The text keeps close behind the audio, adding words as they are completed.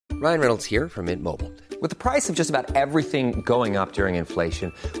Ryan Reynolds here from Mint Mobile. With the price of just about everything going up during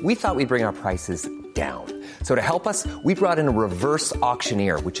inflation, we thought we'd bring our prices down. So to help us, we brought in a reverse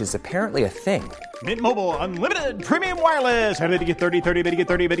auctioneer, which is apparently a thing. Mint Mobile Unlimited Premium Wireless. How to get 30, 30, bit to get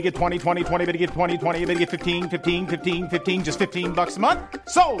 30, bit to get 20, 20, 20, bit to get 20, 20, bit to get 15, 15, 15, 15, just $15 a month?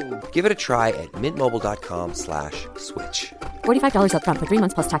 Sold! Give it a try at mintmobile.com/switch. $45 up front for 3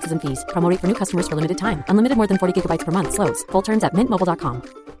 months plus taxes and fees. Promo rate for new customers for limited time. Unlimited more than 40 gigabytes per month. Slows full terms at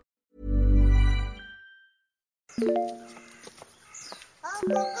mintmobile.com.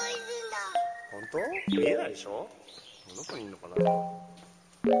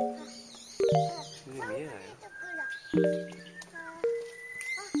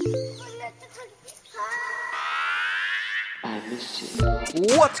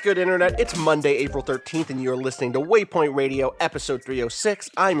 What's good, Internet? It's Monday, April 13th, and you're listening to Waypoint Radio, episode 306.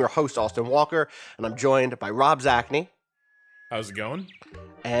 I'm your host, Austin Walker, and I'm joined by Rob Zachney. How's it going?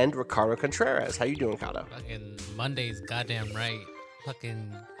 And Ricardo Contreras. How you doing, Ricardo? Fucking Monday's goddamn right.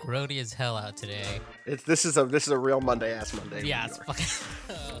 Fucking grody as hell out today. This is a real Monday-ass Monday. Yeah, it's fucking...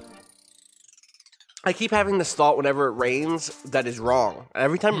 I keep having this thought whenever it rains that is wrong.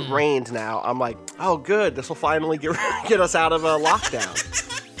 Every time it rains now, I'm like, oh, good, this will finally get us out of a lockdown.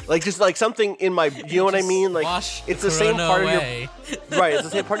 Just like something in my, you know what I mean? Like, it's the same part away. of your, right? It's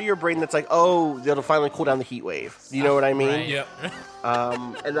the same part of your brain that's like, oh, it'll finally cool down the heat wave. You know what I mean? Right. Yep.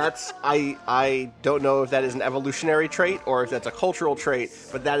 And that's, I don't know if that is an evolutionary trait or if that's a cultural trait,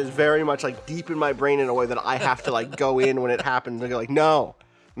 but that is very much like deep in my brain in a way that I have to like go in when it happens and go like, no,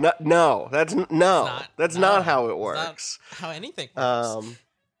 that's not how it works. Not how anything works.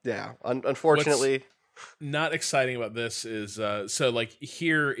 Yeah. Unfortunately. What's not exciting about this is so like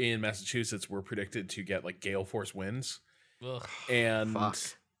here in Massachusetts, we're predicted to get like gale force winds, Ugh. and Fuck.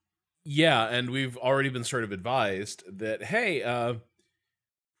 yeah, and we've already been sort of advised that hey,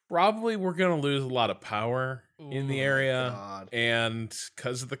 probably we're gonna lose a lot of power in the area, God. and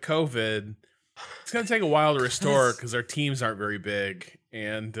because of the COVID, it's gonna take a while to restore because our teams aren't very big,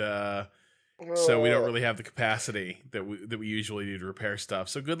 and so we don't really have the capacity that we usually do to repair stuff.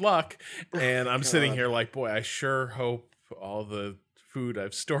 So good luck. And I'm sitting here like, boy, I sure hope all the food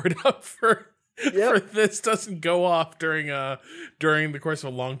I've stored up for this doesn't go off during the course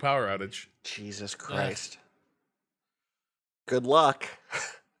of a long power outage. Jesus Christ. Good luck.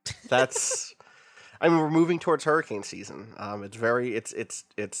 That's. I mean, we're moving towards hurricane season.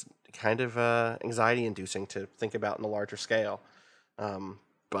 It's kind of anxiety inducing to think about in a larger scale.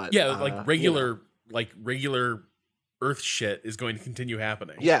 But yeah, regular Earth shit is going to continue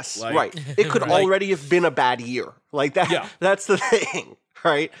happening. Yes, like, right. It could Right. already have been a bad year. Like that. Yeah. That's the thing,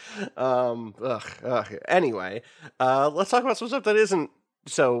 right? Anyway, let's talk about some stuff that isn't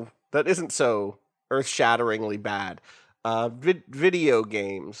so earth-shatteringly bad. Video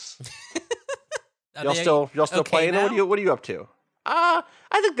games. Y'all still okay playing? now? What are you up to? I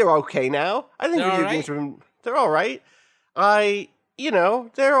think they're okay now. I think They're video all games they're all right.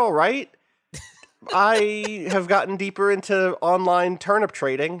 They're all right. I have gotten deeper into online turnip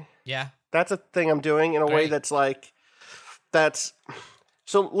trading. Yeah. That's a thing I'm doing in a way Great. that's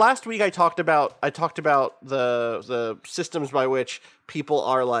so last week I talked about the systems by which people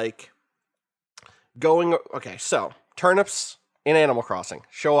are like going. Okay, so turnips in Animal Crossing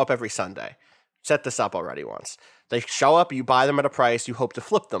show up every Sunday. Set this up already once. They show up, you buy them at a price, you hope to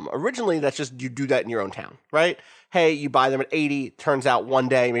flip them. Originally, that's just you do that in your own town, right? Hey, you buy them at 80, turns out one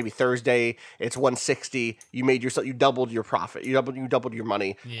day, maybe Thursday, it's 160. You doubled your profit. You doubled your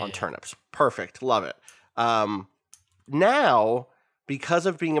money on turnips. Perfect. Love it. Now, because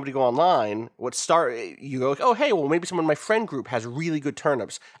of being able to go online, you go, oh, hey, well, maybe someone in my friend group has really good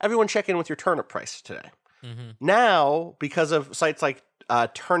turnips. Everyone check in with your turnip price today. Mm-hmm. Now, because of sites like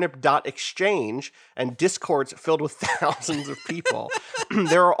turnip.exchange and discords filled with thousands of people,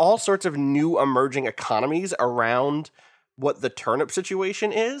 there are all sorts of new emerging economies around what the turnip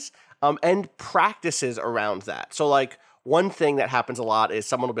situation is, and practices around that. So like one thing that happens a lot is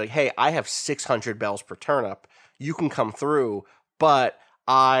someone will be like, hey, I have 600 bells per turnip. You can come through, but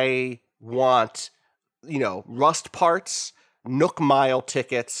I want, rust parts, Nook Mile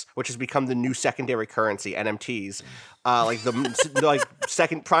tickets, which has become the new secondary currency, NMTs,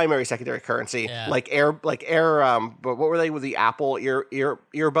 second primary secondary currency, but what were they with the Apple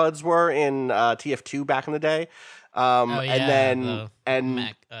earbuds were in TF2 back in the day? The Mac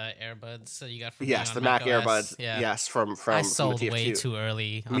earbuds. So you got from the Mac OS. earbuds. Yeah. Yes, from I sold TF2. way too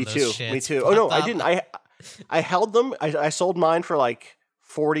early. On Me those too. shits. Me too. Oh no, I didn't. I held them. I sold mine for like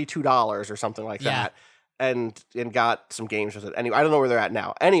 $42 or something like that. and got some games with it. Anyway, I don't know where they're at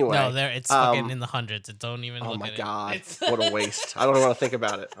now. Anyway, No, it's fucking in the hundreds. It don't even. oh look my at god, It. what a waste! I don't want to think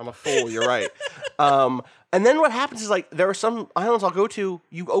about it. I'm a fool. You're right. And then what happens is like there are some islands I'll go to.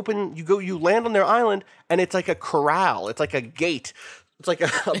 You land on their island, and it's like a corral. It's like a gate. It's like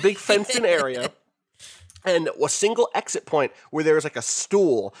a big fenced-in area. And a single exit point where there's like a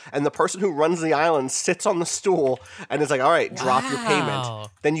stool, and the person who runs the island sits on the stool and is like, "All right, drop your payment." Wow.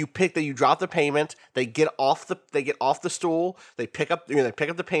 Then you drop the payment. They get off the stool. They pick up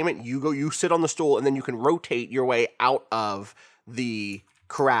the payment. You sit on the stool, and then you can rotate your way out of the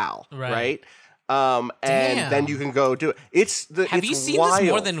corral, right? And then you can go do it. Have you seen this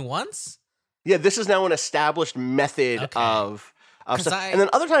more than once? Yeah, this is now an established method of stuff. And then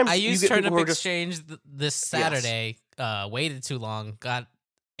other times I you used get people Turnip who are just Exchange this Saturday. Waited too long, got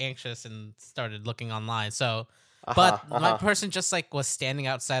anxious, and started looking online. So, but my person just like was standing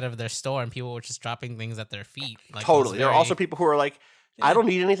outside of their store, and people were just dropping things at their feet. Like, totally. There are also people who are like, I don't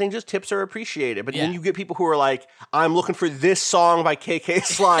need anything, just tips are appreciated. But then you get people who are like, I'm looking for this song by KK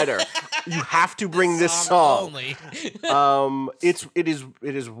Slider. You have to bring this song. Only. It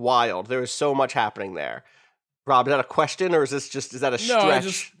is wild. There is so much happening there. Rob, is that a question or is that a stretch? No,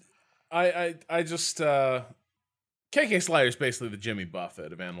 I just KK Slider is basically the Jimmy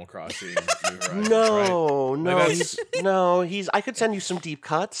Buffett of Animal Crossing. I could send you some deep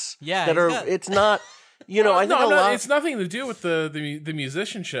cuts. Yeah, it's not. I think it's nothing to do with the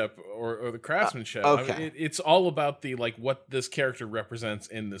musicianship or the craftsmanship. Okay. I mean, it's all about the what this character represents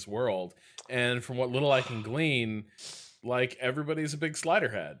in this world. And from what little I can glean, everybody's a big slider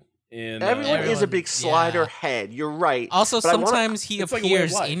head. Everyone is a big slider head. You're right. Also, sometimes he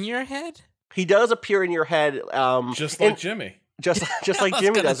appears in your head. He does appear in your head, just like Jimmy. Just like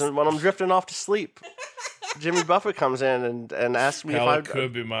Jimmy does when I'm drifting off to sleep. Jimmy Buffett comes in and asks me if it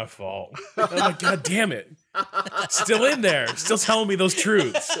could be my fault. I'm like, God damn it. Still in there. Still telling me those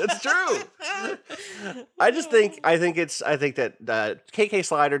truths. It's true. I think that KK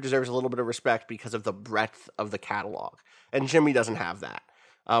Slider deserves a little bit of respect because of the breadth of the catalog. And Jimmy doesn't have that.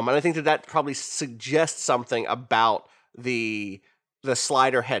 And I think that probably suggests something about the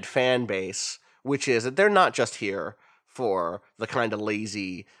Slider Head fan base, which is that they're not just here for the kind of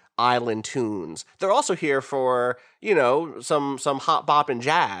lazy island tunes. They're also here for, some hot bop and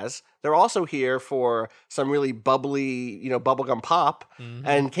jazz. They're also here for some really bubbly, bubblegum pop. Mm-hmm.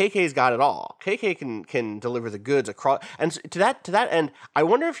 And KK's got it all. KK can deliver the goods across. And to that end, I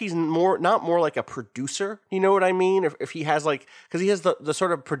wonder if he's not more like a producer. You know what I mean? If he has because he has the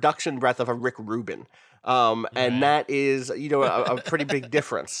sort of production breadth of a Rick Rubin. And that is, a pretty big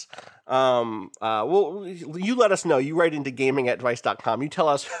difference. Well, you let us know. You write into gaming@vice.com. You tell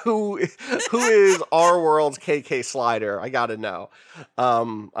us who is our world's KK Slider. I gotta know.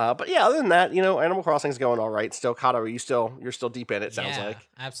 But yeah, other than that, Animal Crossing's going all right. Still, Kato, you're still deep in it. Sounds like.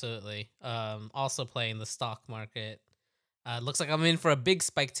 Absolutely. Also playing the stock market. Looks like I'm in for a big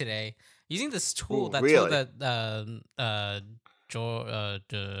spike today. Using this tool. Tool that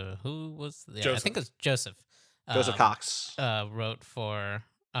who was? Yeah, Joseph. I think it was Joseph. Joseph Cox wrote for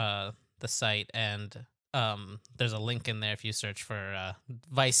the site, and there's a link in there if you search for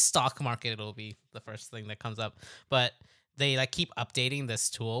Vice stock market. It'll be the first thing that comes up. But they keep updating this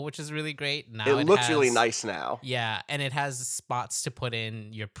tool, which is really great. Now it looks really nice now. Yeah, and it has spots to put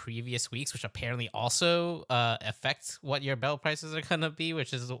in your previous weeks, which apparently also affect what your bell prices are gonna be,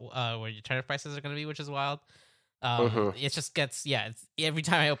 which is where your turnip prices are gonna be, which is wild. It just gets it's, every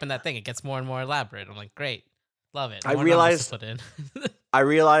time I open that thing, it gets more and more elaborate. I'm like, great, love it. I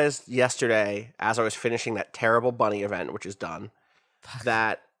realized yesterday as I was finishing that terrible bunny event, which is done,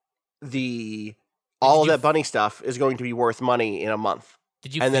 that all of that bunny stuff is going to be worth money in a month.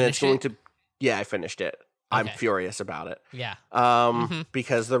 Did you? And then finish it's going it? to. Yeah, I finished it. I'm Okay. furious about it. Yeah.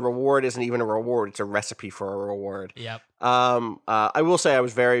 Because the reward isn't even a reward; it's a recipe for a reward. Yep. I will say I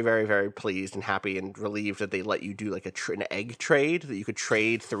was very, very, very pleased and happy and relieved that they let you do an egg trade, that you could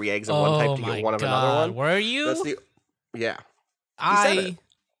trade 3 eggs of one type to get one of another one. Were you?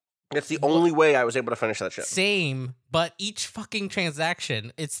 That's the only way I was able to finish that shit. Same, but each fucking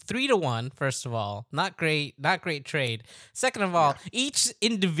transaction, it's 3-1. First of all, not great trade. Second of all, each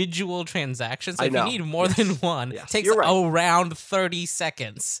individual transaction. So if you need more than one, takes around 30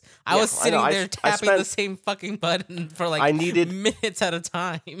 seconds. I was sitting there tapping the same fucking button for minutes at a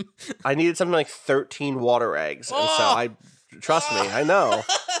time. I needed something like 13 water eggs, and so trust me, I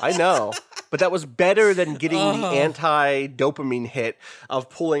know. but that was better than getting the anti-dopamine hit of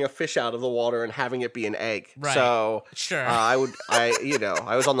pulling a fish out of the water and having it be an egg. Right. So sure, I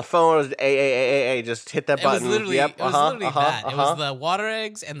was on the phone. I was just hit that button. It was literally, yep, it was the water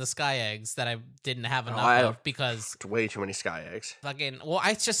eggs and the sky eggs that I didn't have enough of because way too many sky eggs.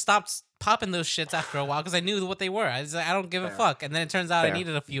 I just stopped popping those shits after a while because I knew what they were. I was like, I don't give a fuck. And then it turns out I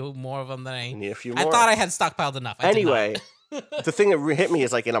needed a few more of them than I need. I thought I had stockpiled enough. Anyway, the thing that hit me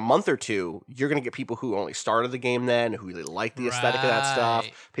is like in a month or two, you're going to get people who only started the game then, who really like the aesthetic of that stuff.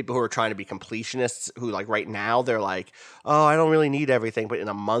 People who are trying to be completionists, who like right now they're like, oh, I don't really need everything. But in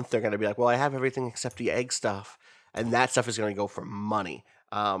a month, they're going to be like, well, I have everything except the egg stuff. And that stuff is going to go for money.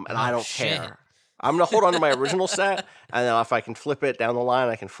 And I don't care. I'm going to hold on to my original set. And then if I can flip it down the line,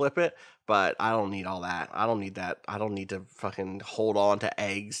 I can flip it. But I don't need all that. I don't need that. I don't need to fucking hold on to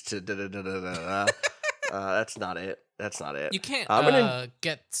eggs to that's not it. That's not it. You can't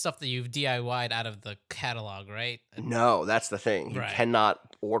get stuff that you've DIY'd out of the catalog, right? No, that's the thing. You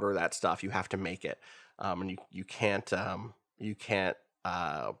cannot order that stuff. You have to make it. And you can't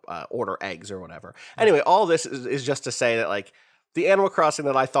order eggs or whatever. Anyway, all this is just to say that like the Animal Crossing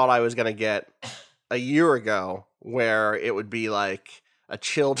that I thought I was going to get a year ago, where it would be like a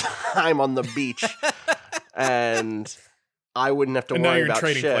chill time on the beach and I wouldn't have to worry about shit. Now you're in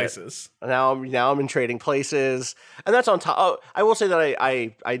trading places. Now I'm in trading places, and that's on top. Oh, I will say that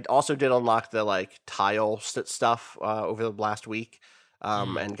I also did unlock the like tile stuff over the last week,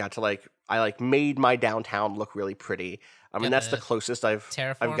 and got to I made my downtown look really pretty. I mean that's the closest I've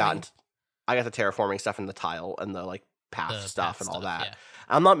gotten. I got the terraforming stuff and the tile and the like path stuff and all that. Yeah.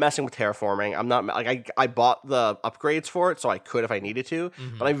 I'm not messing with terraforming. I'm not like I bought the upgrades for it, so I could if I needed to.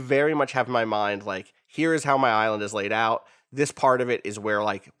 But I very much have in my mind like here is how my island is laid out. This part of it is where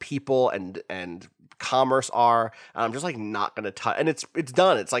like people and commerce are. And I'm just like not gonna touch. And it's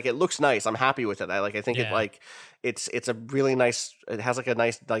done. It's like it looks nice. I'm happy with it. I think it like it's a really nice. It has like a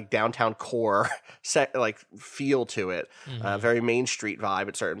nice like downtown core set like feel to it. Very Main Street vibe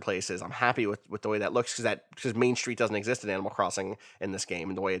at certain places. I'm happy with the way that looks because Main Street doesn't exist in Animal Crossing in this game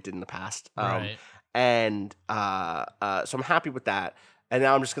in the way it did in the past. And so I'm happy with that. And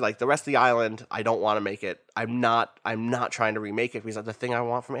now I'm just like the rest of the island. I don't want to make it. I'm not trying to remake it because the thing I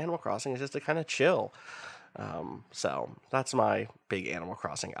want from Animal Crossing is just to kind of chill. So that's my big Animal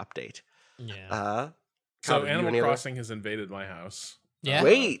Crossing update. Yeah. So Animal Crossing has invaded my house. Yeah.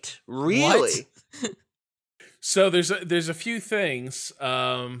 Wait, really? So there's a few things.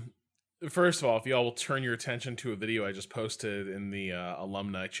 First of all, if y'all will turn your attention to a video I just posted in the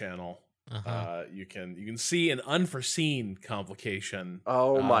alumni channel. You can see an unforeseen complication.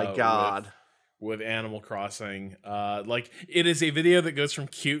 Oh my god! With Animal Crossing, like it is a video that goes from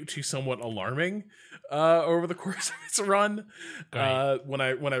cute to somewhat alarming over the course of its run. When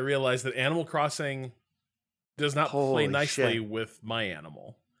I realized that Animal Crossing does not play nicely with my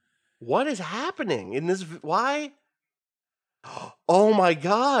animal. What is happening in this? Why? Oh my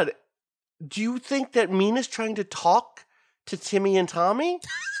god! Do you think that Mina's trying to talk to Timmy and Tommy?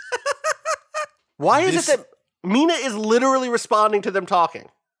 Why is it that Mina is literally responding to them talking?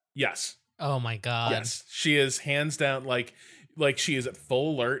 Yes. Oh my god. Yes. She is hands down like she is at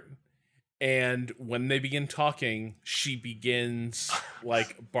full alert, and when they begin talking, she begins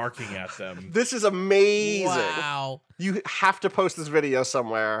like barking at them. This is amazing. Wow. You have to post this video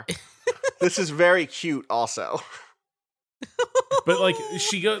somewhere. This is very cute also. But like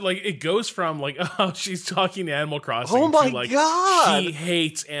it goes from like, oh, she's talking to Animal Crossing. Oh my to, like, god! She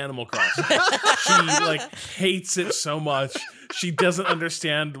hates Animal Crossing. She like hates it so much. She doesn't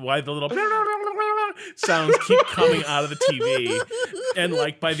understand why the little sounds keep coming out of the TV, and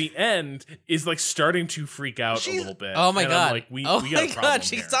like by the end is like starting to freak out a little bit. Oh my god! I'm like, we got a problem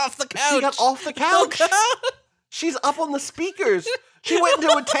she's here. off the couch. She got off the couch. She's up on the speakers. She went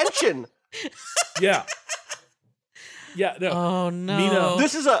into attention. Yeah. Yeah, no. Oh no! Mina,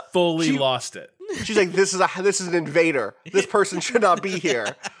 this is fully lost it. She's like, this is an invader. This person should not be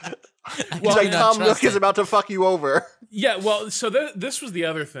here. She's Well, like, Tom Nook is about to fuck you over. Yeah, well, so this was the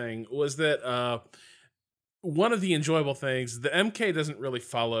other thing, was that one of the enjoyable things, the MK doesn't really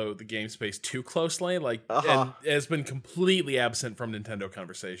follow the game space too closely, like, and has been completely absent from Nintendo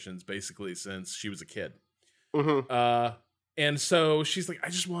conversations basically since she was a kid. And so she's like, I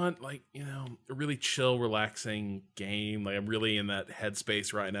just want like, a really chill, relaxing game. Like I'm really in that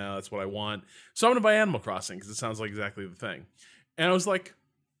headspace right now. That's what I want. So I'm going to buy Animal Crossing because it sounds like exactly the thing. And I was like,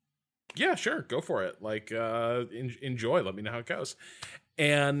 yeah, sure. Go for it. Like, enjoy. Let me know how it goes.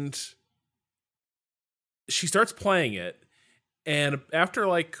 And she starts playing it. And after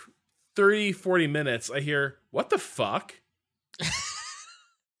like 30, 40 minutes, I hear, what the fuck?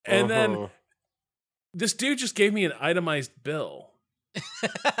 And then this dude just gave me an itemized bill.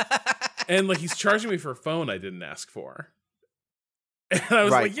 And like he's charging me for a phone I didn't ask for. And I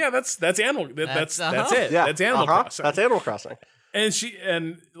was like, yeah, that's Animal that's it. Yeah. That's Animal Crossing. That's Animal Crossing.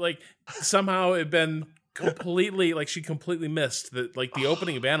 And like somehow it had been completely like she completely missed that like the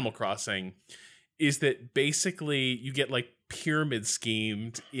opening of Animal Crossing is that basically you get like pyramid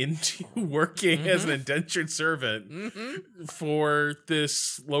schemed into working as an indentured servant for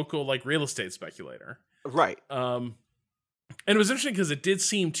this local like real estate speculator. Right. And it was interesting because it did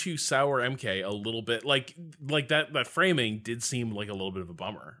seem to sour MK a little bit. Like that framing did seem like a little bit of a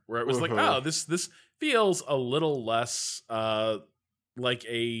bummer. Where it was like, oh, this feels a little less like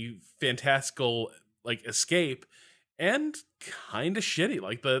a fantastical like escape and kind of shitty.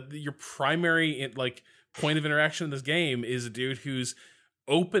 Like your primary like point of interaction in this game is a dude whose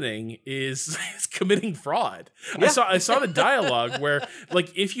opening is committing fraud. Yeah. I saw the dialogue where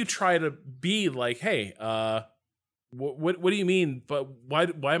like if you try to be like, hey, what do you mean? But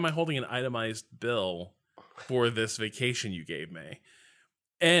why am I holding an itemized bill for this vacation you gave me?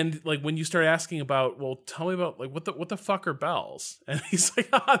 And like when you start asking about, well, tell me about like what the fuck are bells? And he's like,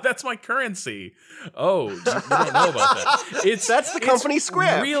 that's my currency. Oh, you don't know about that. That's the company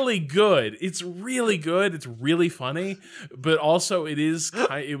script. Really good. It's really good. It's really funny, but also it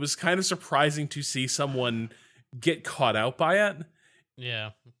was kind of surprising to see someone get caught out by it.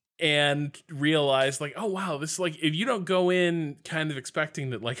 Yeah. And realize like, oh wow, this like if you don't go in kind of expecting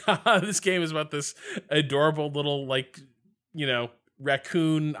that like, this game is about this adorable little like, you know,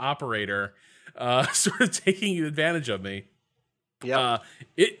 raccoon operator sort of taking advantage of me. Yeah,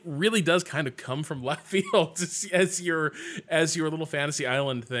 it really does kind of come from left field to see, as your little fantasy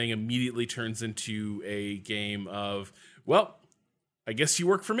island thing immediately turns into a game of, well, I guess you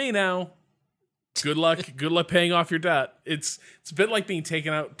work for me now. Good luck paying off your debt. It's a bit like being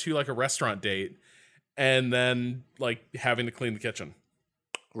taken out to like a restaurant date and then like having to clean the kitchen.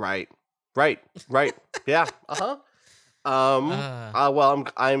 Right. Yeah. Well,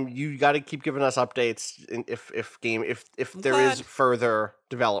 I'm. You got to keep giving us updates if there is further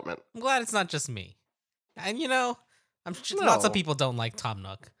development. I'm glad it's not just me, and you know, lots of people don't like Tom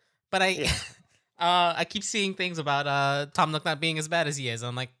Nook, but I keep seeing things about Tom Nook not being as bad as he is.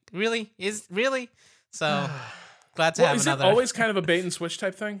 I'm like, really? So glad to have another. Is it always kind of a bait and switch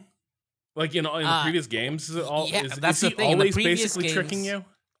type thing? Like in the previous games, is it all? Yeah, is he always basically tricking you?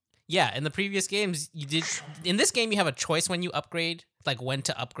 Yeah, in the previous games, you did. In this game, you have a choice when you upgrade, like when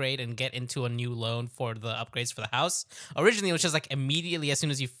to upgrade and get into a new loan for the upgrades for the house. Originally, it was just like immediately as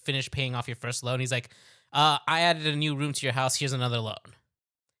soon as you finish paying off your first loan, he's like, I added a new room to your house. Here's another loan.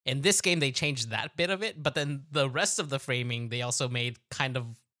 In this game, they changed that bit of it, but then the rest of the framing, they also made kind of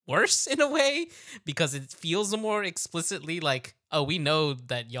worse in a way because it feels more explicitly like, oh, we know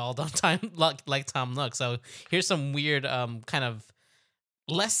that y'all don't like Tom Nook, so here's some weird kind of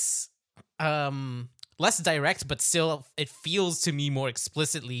less direct, but still it feels to me more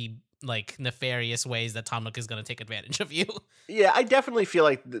explicitly like nefarious ways that Tom Nook is going to take advantage of you. Yeah, I definitely feel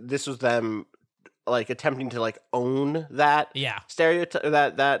like this was them like attempting to like own that stereotype,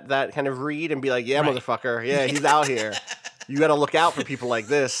 that kind of read and be like, yeah, motherfucker, yeah, he's out here. You got to look out for people like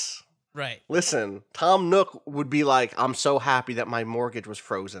this. Right. Listen, Tom Nook would be like, I'm so happy that my mortgage was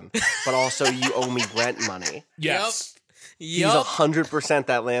frozen, but also you owe me rent money. Yes. He's 100%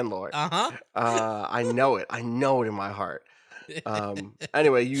 that landlord. I know it. I know it in my heart.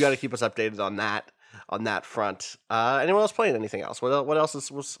 Anyway, you got to keep us updated on that front. Anyone else playing anything else? What else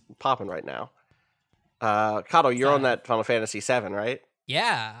was popping right now? Kato, you're on that Final Fantasy VII, right?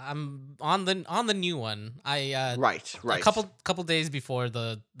 Yeah, I'm on the new one. I right. A couple days before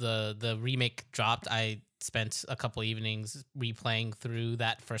the remake dropped, I spent a couple evenings replaying through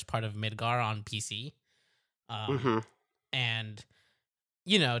that first part of Midgar on PC. And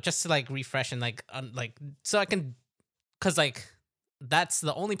you know, just to like refresh and like so I can, cause like that's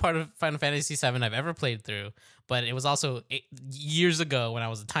the only part of Final Fantasy VII I've ever played through, but it was also years ago when I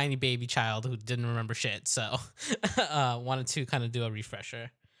was a tiny baby child who didn't remember shit, so wanted to kind of do a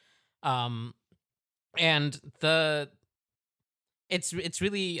refresher. And it's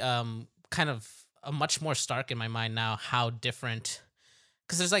really kind of a much more stark in my mind now how different,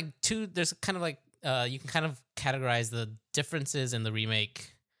 because there's kind of like you can kind of categorize the differences in the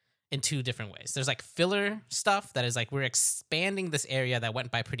remake in two different ways. There's like filler stuff that is like we're expanding this area that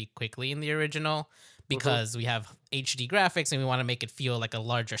went by pretty quickly in the original because we have HD graphics and we want to make it feel like a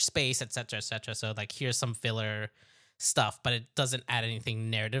larger space, etc., etc. So like here's some filler stuff, but it doesn't add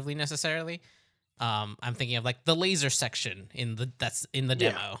anything narratively necessarily. I'm thinking of like the laser section that's in the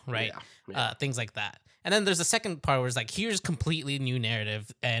demo, right? Yeah. Things like that. And then there's a second part where it's like here's completely new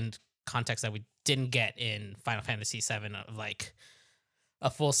narrative and context that we didn't get in Final Fantasy VII, of like a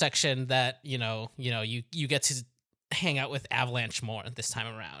full section that you get to hang out with Avalanche more this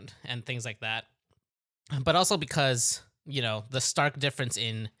time around and things like that. But also because the stark difference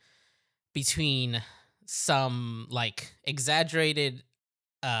in between some like exaggerated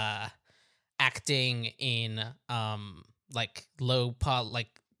acting in like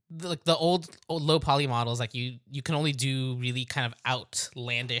the old low poly models, like you can only do really kind of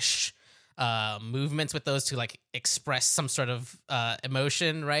outlandish movements with those to like express some sort of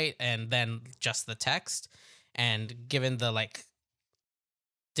emotion, right? And then just the text. And given the like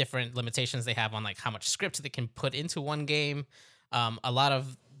different limitations they have on like how much script they can put into one game, a lot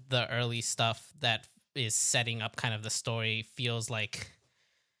of the early stuff that is setting up kind of the story feels like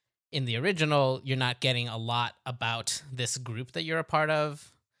in the original you're not getting a lot about this group that you're a part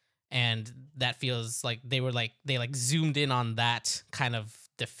of, and that feels like they zoomed in on that kind of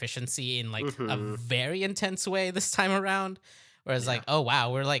deficiency in like a very intense way this time around, whereas like, oh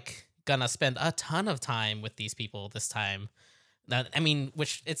wow, we're like gonna spend a ton of time with these people this time. That, I mean,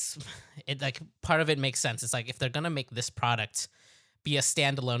 which it like part of it makes sense. It's like if they're gonna make this product be a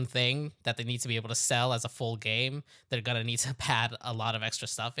standalone thing that they need to be able to sell as a full game, they're gonna need to pad a lot of extra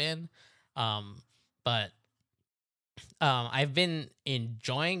stuff in. But I've been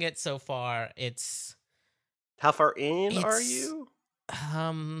enjoying it so far. How far in are you?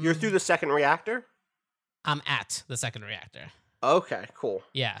 You're through the second reactor? I'm at the second reactor. Okay, cool.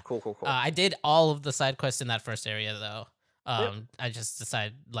 Yeah. Cool. I did all of the side quests in that first area, though. I just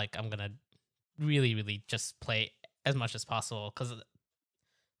decided, like, I'm going to really, really just play as much as possible, because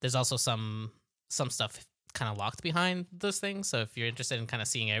there's also some stuff kind of locked behind those things. So if you're interested in kind of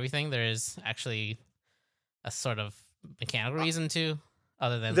seeing everything, there is actually a sort of mechanical reason to,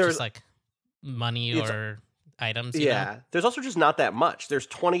 other than just, like, money or items. You know? There's also just not that much. There's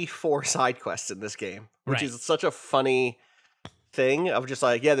 24 side quests in this game, which is such a funny thing of just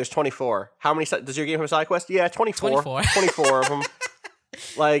like, there's 24. How many does your game have a side quest? Yeah, 24. 24 of them.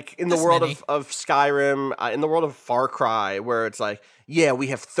 Like in the world of Skyrim, in the world of Far Cry, where it's like, we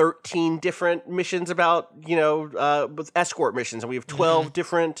have 13 different missions about, with escort missions, and we have 12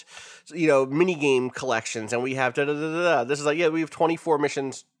 different, mini game collections, and we have da-da-da-da-da. This is like, we have 24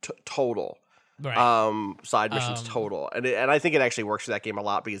 missions total. Right. Side missions total. And I think it actually works for that game a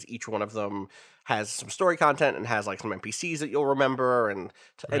lot, because each one of them has some story content and has like some NPCs that you'll remember, and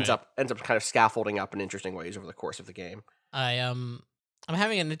ends up kind of scaffolding up in interesting ways over the course of the game. I'm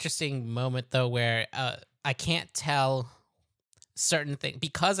having an interesting moment though, where I can't tell certain things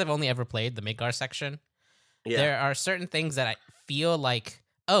because I've only ever played the Midgar section. Yeah. There are certain things that I feel like,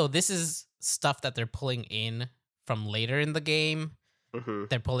 oh, this is stuff that they're pulling in from later in the game. Mm-hmm.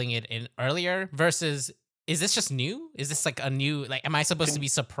 They're pulling it in earlier versus, is this just new? Is this like a new, like, am I supposed to be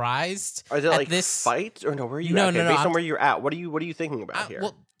surprised? Are there at like this fight or no? Where are you at? No, based on where you're at, what are you thinking about here?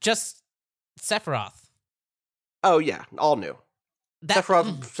 Well, just Sephiroth. Oh yeah, all new.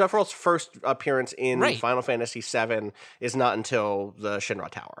 Sephiroth's first appearance in Final Fantasy VII is not until the Shinra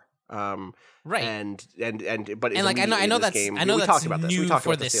Tower. Right. But like I know that's game. I know that's new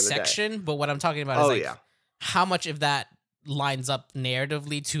for this section, but what I'm talking about is like how much of that lines up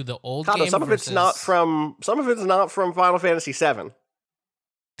narratively to the old game. Some of it's not from Final Fantasy VII.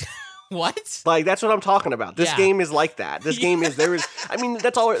 What? Like, that's what I'm talking about. This game is like that. This game is I mean,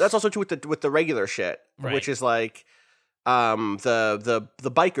 that's also true with the regular shit, which is like the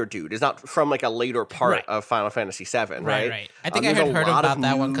biker dude is not from like a later part of Final Fantasy VII, right? Right. I think I had heard about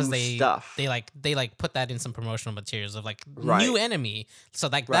that one because they put that in some promotional materials of like new enemy. So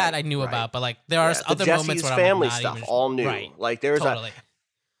like that I knew about, but like there are other moments where family I'm stuff all new. Right. Like there's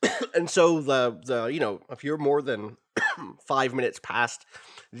and so the if you're more than 5 minutes past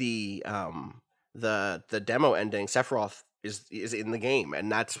the demo ending, Sephiroth is in the game,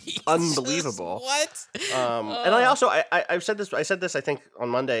 and that's unbelievable. What? And I also I said this I think on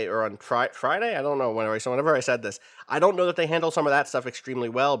Monday or on Friday, I don't know, whenever I said this, I don't know that they handle some of that stuff extremely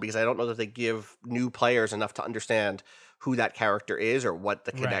well, because I don't know that they give new players enough to understand who that character is or what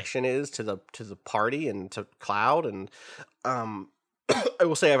the connection is to the party and to Cloud. And I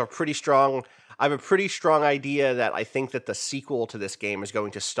will say I have a pretty strong idea that I think that the sequel to this game is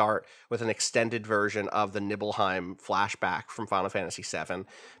going to start with an extended version of the Nibelheim flashback from Final Fantasy VII,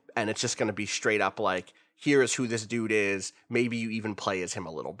 and it's just going to be straight up like, here is who this dude is. Maybe you even play as him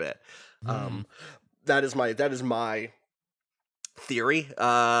a little bit. That is my theory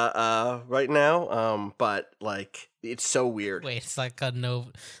right now. But like, it's so weird. Wait, it's like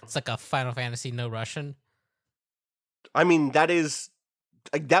a Final Fantasy no Russian. I mean, that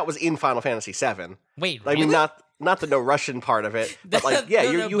was in Final Fantasy VII. Wait, I mean, really? not the no Russian part of it, but like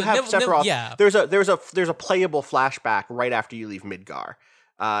you have Sephiroth. There's a playable flashback right after you leave Midgar.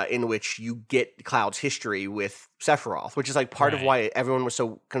 In which you get Cloud's history with Sephiroth, which is like part of why everyone was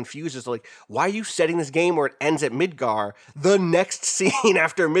so confused. Is like, why are you setting this game where it ends at Midgar? The next scene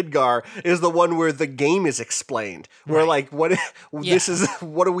after Midgar is the one where the game is explained. We're like, this is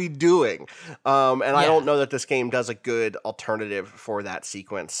what are we doing? I don't know that this game does a good alternative for that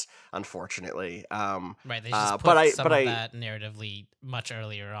sequence, unfortunately. They just put some of that narratively much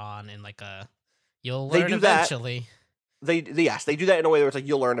earlier on in like you'll learn eventually. They do that in a way where it's like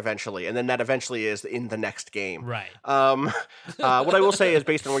you'll learn eventually, and then that eventually is in the next game. Right. What I will say is,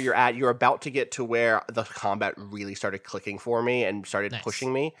 based on where you're at, you're about to get to where the combat really started clicking for me and started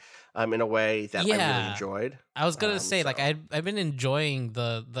pushing me in a way that I really enjoyed. I was gonna say, like, I've been enjoying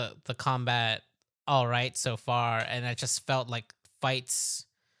the combat all right so far, and I just felt like fights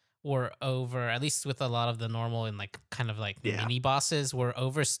were over, at least with a lot of the normal and like kind of like mini bosses were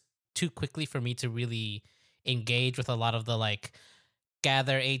over too quickly for me to really engage with a lot of the like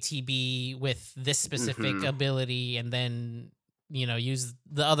gather ATB with this specific ability and then use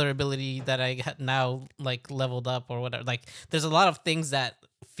the other ability that I now like leveled up or whatever. Like there's a lot of things that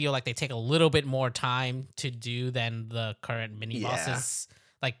feel like they take a little bit more time to do than the current mini bosses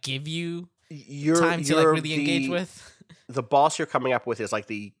like give you time to like really engage with. The boss you're coming up with is like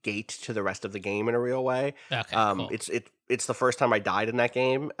the gate to the rest of the game in a real way. Okay, cool. It's the first time I died in that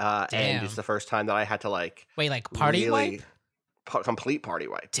game, and it's the first time that I had to like party wipe? Complete party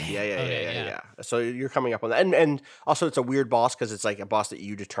wipe. Damn. Yeah. So you're coming up on that, and also it's a weird boss because it's like a boss that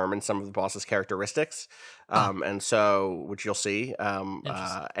you determine some of the boss's characteristics, and so which you'll see,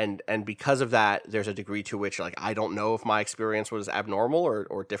 and because of that, there's a degree to which like I don't know if my experience was abnormal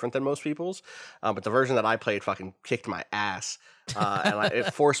or different than most people's, but the version that I played fucking kicked my ass.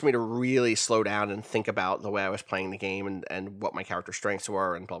 It forced me to really slow down and think about the way I was playing the game and what my character strengths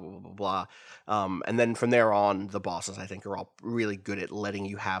were and blah, blah, blah, blah, blah. And then from there on, the bosses, I think, are all really good at letting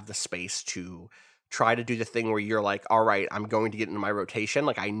you have the space to try to do the thing where you're like, all right, I'm going to get into my rotation.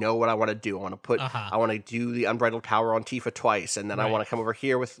 Like, I know what I want to do. I want to do the Unbridled Power on Tifa twice. And then I want to come over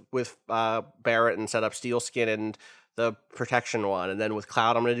here with Barret and set up Steel Skin and the protection one, and then with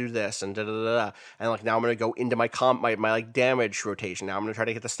Cloud I'm going to do this and and like now I'm going to go into my like damage rotation. Now I'm going to try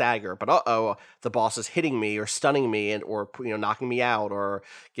to get the stagger, but the boss is hitting me or stunning me and or knocking me out or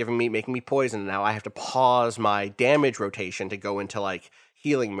making me poison. Now I have to pause my damage rotation to go into like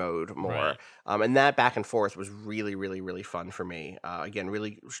healing mode more. Right. And that back and forth was really, really, really fun for me. Again,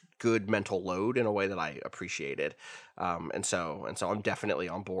 really good mental load in a way that I appreciated. And so I'm definitely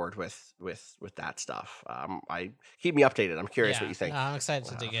on board with that stuff. I keep me updated. I'm curious what you think. I'm excited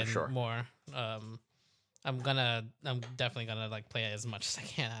to dig in more. I'm definitely gonna like play as much as I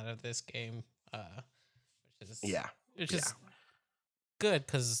can out of this game. Which is good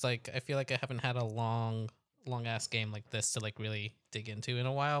because like I feel like I haven't had a long ass game like this to like really dig into in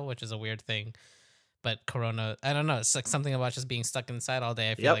a while, which is a weird thing. But Corona, I don't know, it's like something about just being stuck inside all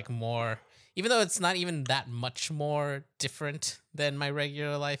day. I feel like more, even though it's not even that much more different than my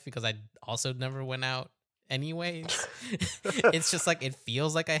regular life because I also never went out anyways. It's just like it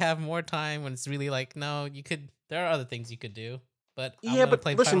feels like I have more time when it's really like, no, there are other things you could do. But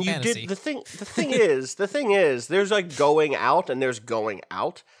but listen, you did the thing. The thing is, there's like going out and there's going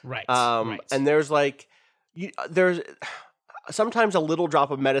out, right? And there's like, there's sometimes a little drop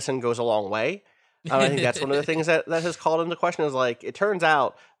of medicine goes a long way. I think that's one of the things that has called into question is like, it turns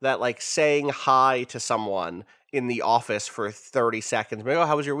out that like saying hi to someone in the office for 30 seconds, like, oh,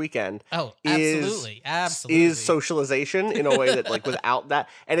 how was your weekend? Oh, absolutely. Is socialization in a way that like without that,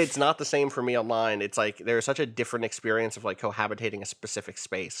 and it's not the same for me online. It's like, there's such a different experience of like cohabitating a specific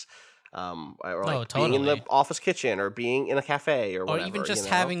space. Or like being in the office kitchen or being in a cafe or whatever. Or even just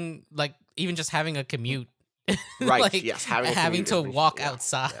having a commute. Right. Like, yes. Having to walk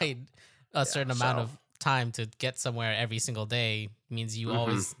outside a certain amount of time to get somewhere every single day means you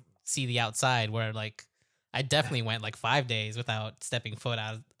always see the outside, where like I definitely went like 5 days without stepping foot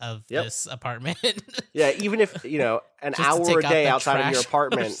out of this apartment. Yeah. Even if, an hour a day outside of your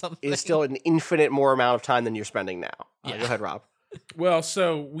apartment is still an infinite more amount of time than you're spending now. Go ahead, Rob. Well,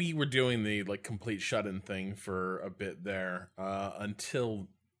 so we were doing the like complete shut-in thing for a bit there until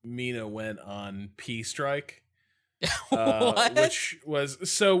Mina went on P strike. Which was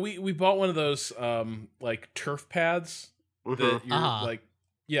so we bought one of those like turf pads that you're like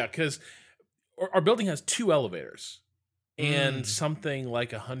because our building has 2 elevators and something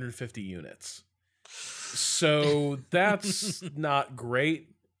like 150 units, so that's not great.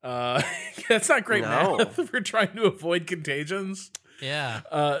 That's not great math if we're trying to avoid contagions.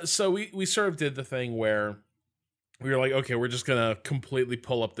 Yeah. So we sort of did the thing where we were like, okay, we're just gonna completely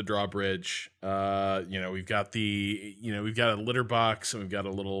pull up the drawbridge. We've got we've got a litter box and we've got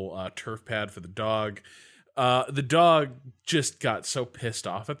a little turf pad for the dog. The dog just got so pissed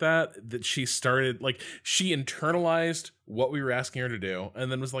off at that she started, like, she internalized what we were asking her to do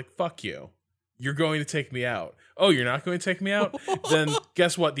and then was like, fuck you. You're going to take me out. Oh, you're not going to take me out? Then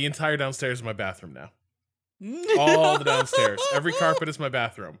guess what? The entire downstairs is my bathroom now. All the downstairs. Every carpet is my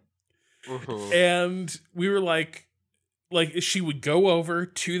bathroom. Mm-hmm. And we were like, she would go over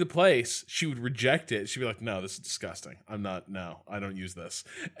to the place, she would reject it. She'd be like, no, this is disgusting. I don't use this.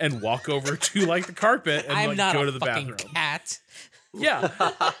 And walk over to like the carpet and go to the bathroom. Cat. Yeah.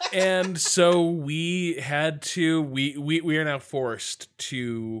 And so we had to, we are now forced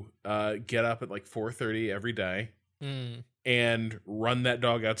to get up at like 4:30 every day and run that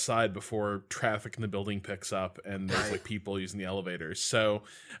dog outside before traffic in the building picks up and there's like people using the elevators. So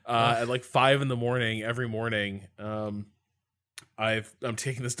at like 5 a.m. every morning, I'm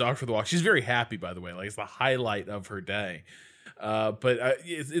taking this dog for the walk. She's very happy, by the way. Like, it's the highlight of her day. But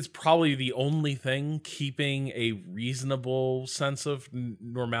it's probably the only thing keeping a reasonable sense of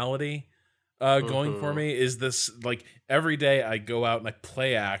normality going for me is this, like, every day I go out and I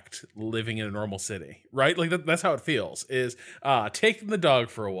play act living in a normal city, right? Like, that's how it feels, is taking the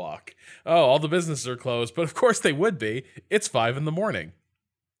dog for a walk. Oh, all the businesses are closed, but of course they would be. It's 5 a.m.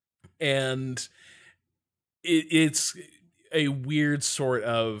 And it's a weird sort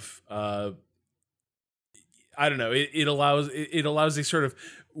of I don't know. It allows a sort of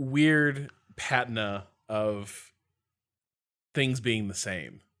weird patina of things being the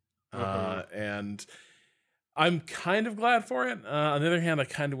same, and I'm kind of glad for it. On the other hand, I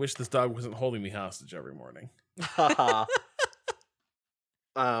kind of wish this dog wasn't holding me hostage every morning. I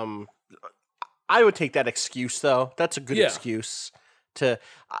would take that excuse though. That's a good excuse to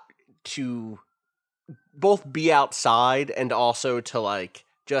both be outside and also to like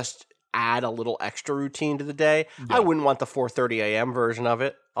just add a little extra routine to the day. Yeah. I wouldn't want the 4:30 a.m. version of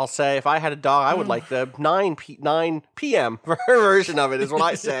it. I'll say if I had a dog, I would like the 9 p.m. version of it is what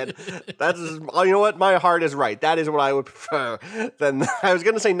I said. That's, you know what? My heart is right. That is what I would prefer. Then I was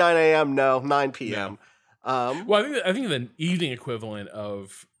going to say 9 a.m. No, 9 p.m. No. Well, I think the evening equivalent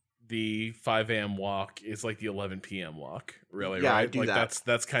of the 5 a.m. walk is like the 11 p.m. walk, really, yeah, right? I do like that.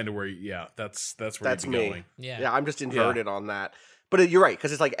 That's kind of where, that's where you'd be me. Going. Yeah, I'm just inverted on that. But you're right,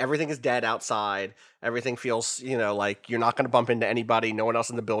 because it's like everything is dead outside. Everything feels, like you're not going to bump into anybody. No one else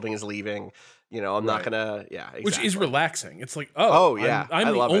in the building is leaving. I'm not going to, exactly. Which is relaxing. It's like, yeah,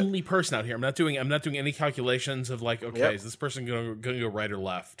 I'm the only person out here. I'm not doing any calculations of like, okay, is this person going to go right or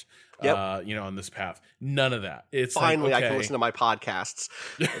left? Yep. On this path. None of that. It's finally like, okay. I can listen to my podcasts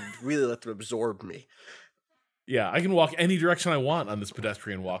and really let them absorb me. Yeah, I can walk any direction I want on this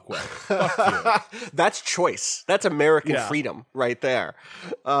pedestrian walkway. Fuck you. That's choice. That's American freedom right there.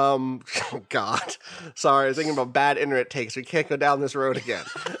 God. Sorry, I was thinking about bad internet takes. We can't go down this road again.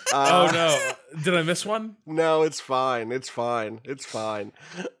 Oh, no. Did I miss one? No, it's fine. It's fine.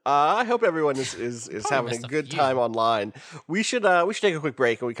 I hope everyone is having a good time online. We should take a quick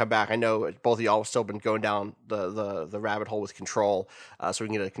break and we come back. I know both of y'all have still been going down the rabbit hole with Control, so we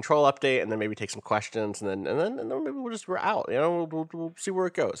can get a Control update and then maybe take some questions and then maybe we're out. We'll see where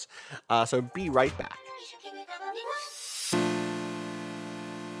it goes. So be right back.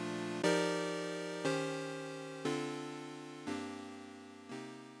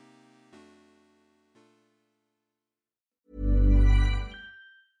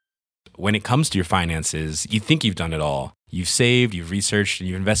 When it comes to your finances, you think you've done it all. You've saved, you've researched, and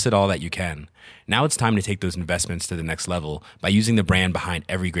you've invested all that you can. Now it's time to take those investments to the next level by using the brand behind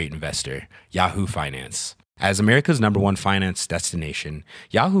every great investor, Yahoo Finance. As America's #1 finance destination,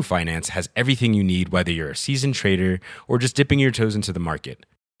 Yahoo Finance has everything you need, whether you're a seasoned trader or just dipping your toes into the market.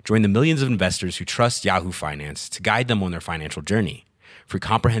 Join the millions of investors who trust Yahoo Finance to guide them on their financial journey. For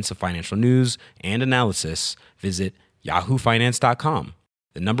comprehensive financial news and analysis, visit yahoofinance.com.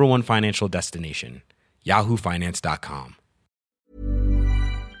 The #1 financial destination, yahoofinance.com.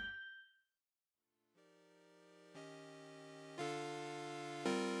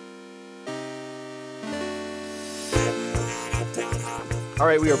 All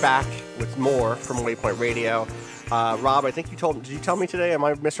right, we are back with more from Waypoint Radio. Rob, I think did you tell me today, am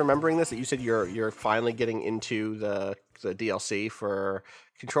I misremembering this, that you said you're finally getting into the DLC for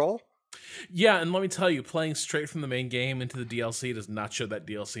Control? Yeah, and let me tell you, playing straight from the main game into the DLC does not show that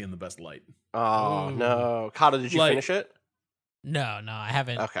DLC in the best light. Oh, no. Kata, did you finish it? No, I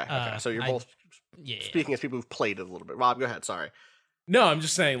haven't. Okay. So you're both speaking as people who've played it a little bit. Rob, go ahead. Sorry. No, I'm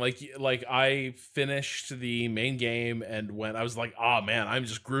just saying, like I finished the main game and I was like, oh man, I'm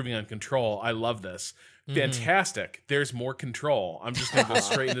just grooving on Control. I love this. Fantastic. There's more Control. I'm just going to go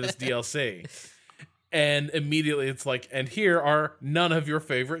straight into this DLC. And immediately it's like, and here are none of your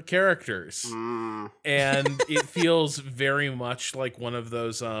favorite characters. And it feels very much like one of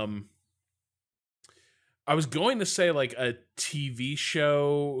those, I was going to say like a TV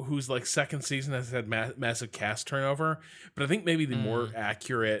show whose like second season has had massive cast turnover, but I think maybe the more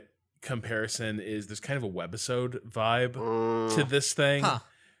accurate comparison is there's kind of a webisode vibe to this thing,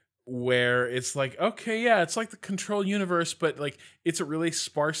 where it's like, okay, yeah, it's like the Control universe, but like it's a really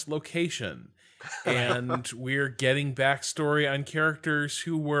sparse location, and we're getting backstory on characters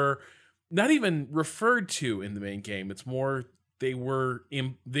who were not even referred to in the main game. It's more their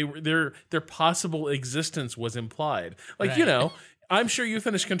possible existence was implied. Like, right. You know, I'm sure you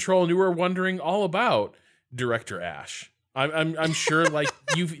finished Control and you were wondering all about Director Ash. I'm sure, like,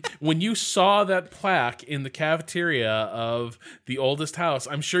 when you saw that plaque in the cafeteria of the oldest house,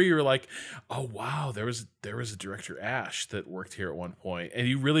 I'm sure you were like, oh wow, there was a Director Ash that worked here at one point, and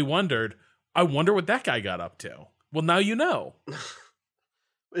you really wondered, I wonder what that guy got up to. Well, now you know.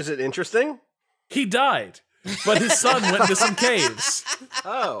 Is it interesting? He died. But his son went to some caves.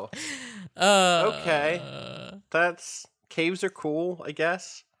 Oh. Okay. Caves are cool, I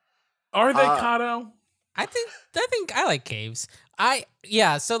guess. Are they, Kato? I think I like caves.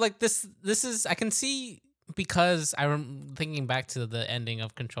 So like this is, I can see, because I'm thinking back to the ending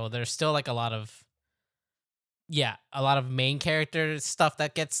of Control, there's still like a lot of main character stuff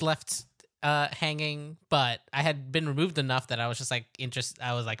that gets left hanging, but I had been removed enough that I was just like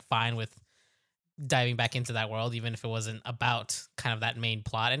I was like fine with diving back into that world, even if it wasn't about kind of that main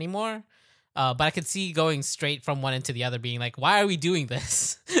plot anymore. But I could see going straight from one into the other, being like, why are we doing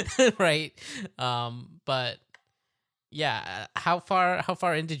this? Right. But yeah, how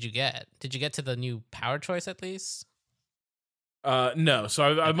far in did you get? Did you get to the new power choice at least? No.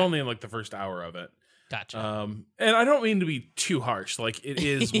 So I'm only in like the first hour of it. Gotcha. And I don't mean to be too harsh. Like, it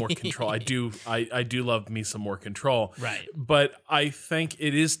is more Control. I do love me some more Control. Right. But I think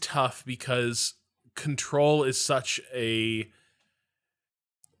it is tough because Control is such a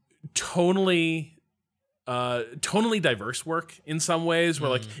tonally diverse work in some ways, where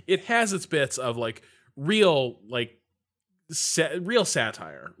like it has its bits of like real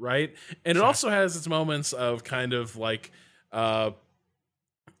satire, right? And it also has its moments of kind of like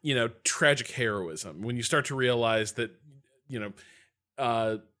tragic heroism, when you start to realize that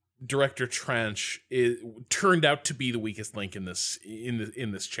Director Trench turned out to be the weakest link in this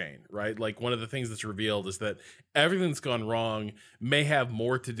chain, right? Like, one of the things that's revealed is that everything that's gone wrong may have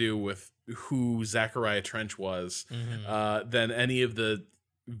more to do with who Zachariah Trench was than any of the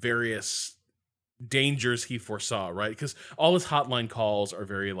various dangers he foresaw, right? Because all his hotline calls are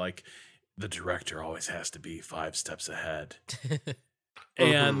very like, the director always has to be 5 steps ahead.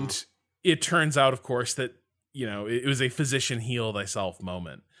 And it turns out, of course, that it was a physician heal thyself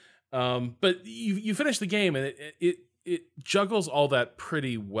moment. But you finish the game and it juggles all that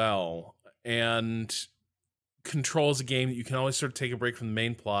pretty well, and controls a game that you can always sort of take a break from the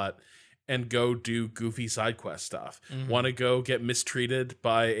main plot and go do goofy side quest stuff. Want to go get mistreated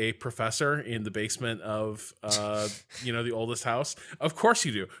by a professor in the basement of the oldest house? Of course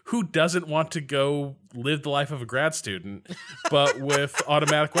you do. Who doesn't want to go live the life of a grad student, but with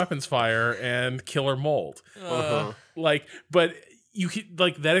automatic weapons fire and killer mold? But you can,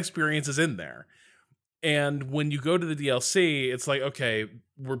 like, that experience is in there. And when you go to the DLC, it's like, okay,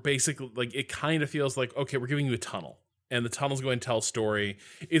 we're basically like, it kind of feels like, okay, we're giving you a tunnel, and the tunnel's going to tell a story.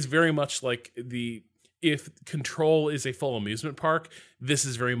 It's very much like if Control is a full amusement park, this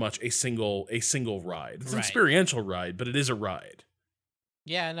is very much a single ride. It's an experiential ride, but it is a ride.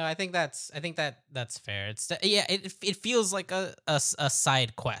 Yeah, no, I think that's fair. It feels like a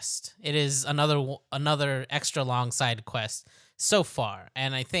side quest. It is another extra long side quest so far,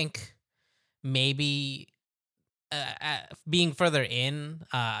 and I think maybe being further in,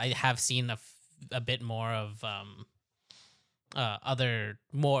 I have seen a bit more of other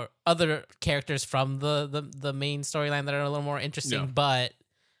characters from the main storyline that are a little more interesting, but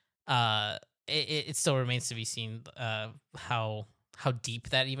it still remains to be seen how deep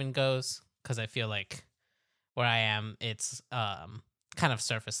that even goes, because I feel like where I am, it's kind of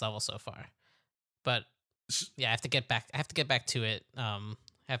surface level so far. But yeah, I have to get back to it.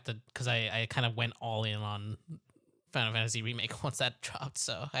 Because I kind of went all in on Final Fantasy Remake once that dropped,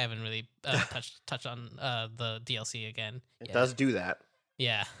 so I haven't really touched on the DLC again. It does do that.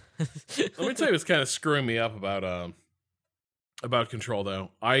 Yeah. Let me tell you what's kind of screwing me up about Control,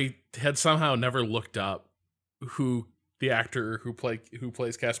 though. I had somehow never looked up who the actor who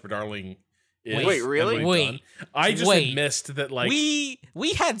plays Casper Darling is. Wait, really? Wait. I just had missed that. Like we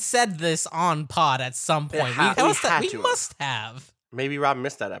had said this on pod at some point. We must have. Maybe Rob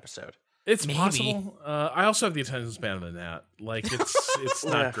missed that episode. It's possible. I also have the attention span of a gnat. Like it's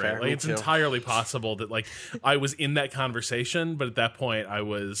not great. Fair, like it's entirely possible that like I was in that conversation, but at that point I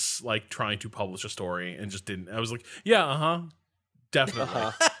was like trying to publish a story and just didn't. I was like, yeah,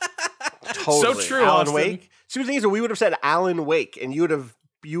 definitely, totally. So true. Alan Austin. Wake. So the thing is, we would have said Alan Wake, and you would have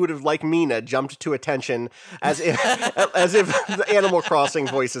like Mina jumped to attention as if the Animal Crossing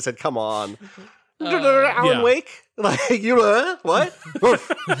voices had come on. Alan Wake, like what?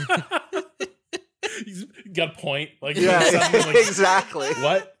 He's got a point. Like like, exactly.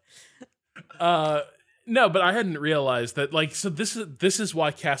 What? No, but I hadn't realized that. Like, so this is why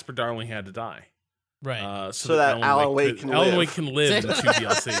Casper Darling had to die. Right. So that Alan Wake can live. Alan Wake can live in 2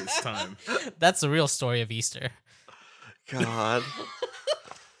 DLCs time. That's the real story of Easter. God.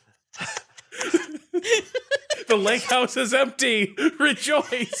 The lake house is empty.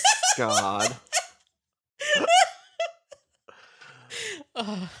 Rejoice. God.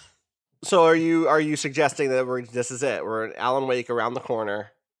 So are you suggesting that this is it? We're in Alan Wake around the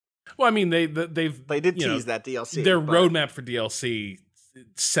corner. Well, I mean they did tease that DLC. Their roadmap for DLC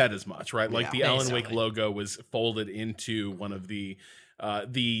said as much, right? Like the Alan Wake basically. logo was folded into one of the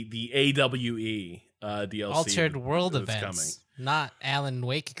AWE DLC. Altered World that's events, not Alan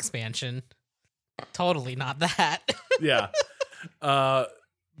Wake expansion. Totally not that. Yeah.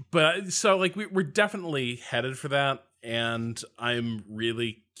 But so like we're definitely headed for that, and I'm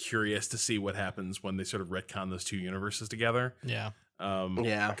really curious to see what happens when they sort of retcon those two universes together. Yeah.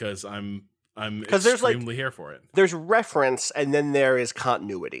 Because I'm extremely here for it. There's reference, and then there is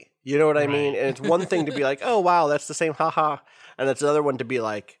continuity. You know what I mean? And it's one thing to be like, oh wow, that's the same, haha, and it's another one to be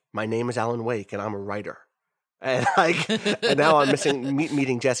like, my name is Alan Wake, and I'm a writer, and like, and now I'm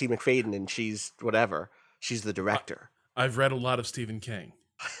meeting Jessie McFadden, and she's whatever. She's the director. I've read a lot of Stephen King.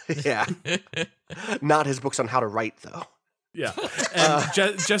 Yeah. Not his books on how to write, though. Yeah. And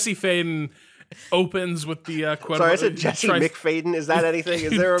Jessie Faden opens with the quote. Sorry, I said Jessie McFadden. Is that anything?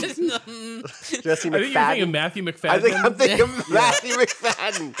 Is there a Jessie McFadden? I think you're thinking Matthew McFadden. I think I'm thinking Matthew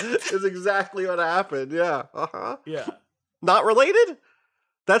McFadden is exactly what happened. Yeah. Uh-huh. Yeah. Not related?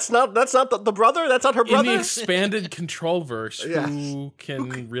 That's not the brother? That's not her brother? In the expanded Controlverse, who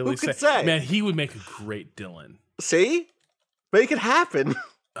can really say? Man, he would make a great Dylan. See? Make it happen.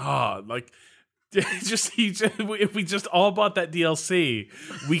 Oh, like if we just all bought that DLC,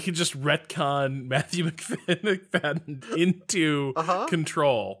 we could just retcon Matthew McFadden into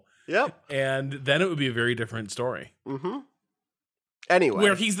Control. Yep. And then it would be a very different story. Mm-hmm. Anyway.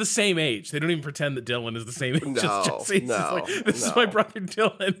 Where he's the same age. They don't even pretend that Dylan is the same age as Jesse. This is my brother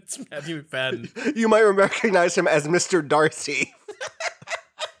Dylan. It's Matthew McFadden. You might recognize him as Mr. Darcy.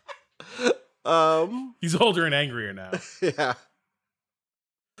 He's older and angrier now. Yeah.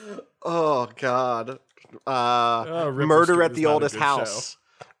 Oh God. Murder at the Oldest House.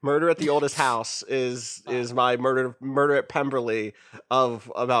 Murder at the Oldest House is my murder at Pemberley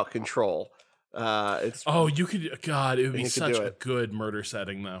about Control. You could. God, it would be such a good murder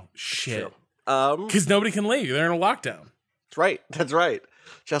setting, though. Shit. Sure. Because nobody can leave. They're in a lockdown. That's right. That's right.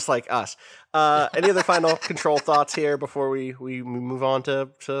 Just like us. Any other final Control thoughts here before we move on to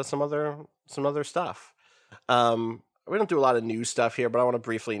some other stuff? We don't do a lot of news stuff here, but I want to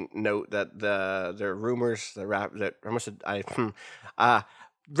briefly note that there are rumors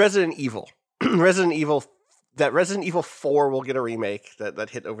Resident Evil. Resident Evil 4 will get a remake that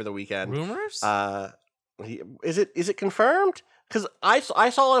hit over the weekend. Rumors? Is it confirmed? Because I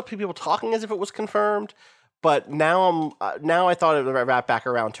saw a lot of people talking as if it was confirmed, but now I thought it would wrap back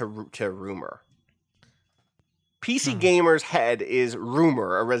around to rumor. PC Gamer's head is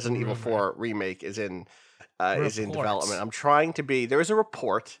rumor. A Resident Evil 4 remake is in development. I'm trying to be. There is a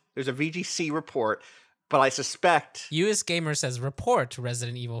report. There's a VGC report, but I suspect US Gamer says report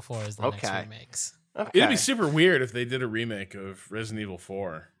Resident Evil 4 is the next remakes. Okay. It'd be super weird if they did a remake of Resident Evil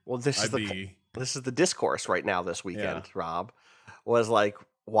 4. Well, this is the discourse right now this weekend, Rob. Was like,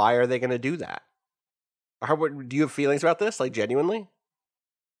 why are they going to do that? Do you have feelings about this? Like, genuinely?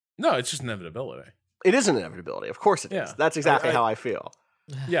 No, it's just inevitability. It is an inevitability. Of course it is. That's exactly how I feel.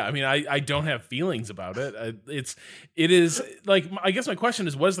 Yeah, I mean, I don't have feelings about it. It is like, I guess my question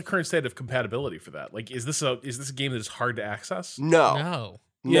is, what is the current state of compatibility for that? Like, is this a game that is hard to access? No.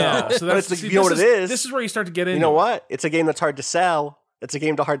 Yeah, so that's you know what it is. This is where you start to get into. You know what? It's a game that's hard to sell. It's a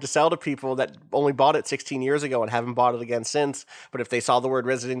game hard to sell to people that only bought it 16 years ago and haven't bought it again since. But if they saw the word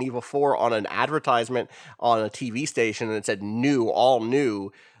Resident Evil 4 on an advertisement on a TV station and it said new, all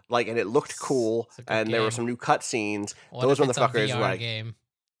new, like, and it looked cool, and there were some new cutscenes. Those motherfuckers like. Game?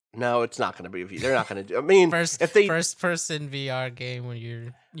 No, it's not going to be a VR. They're not going to do. I mean, if they first person VR game when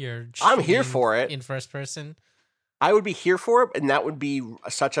you're I'm here for it in first person. I would be here for it, and that would be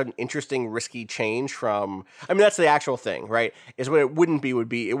such an interesting, risky change from. I mean, that's the actual thing, right? Is what it wouldn't be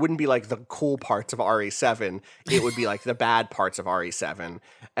it wouldn't be like the cool parts of RE7. It would be like the bad parts of RE7.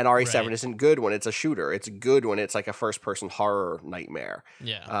 And RE7 isn't good when it's a shooter. It's good when it's like a first-person horror nightmare.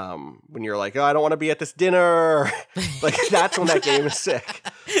 Yeah. When you're like, oh, I don't want to be at this dinner. Like that's when that game is sick.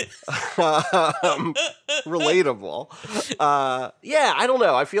 Relatable. Yeah, I don't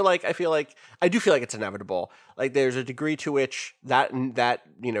know. I do feel like it's inevitable. Like there's a degree to which that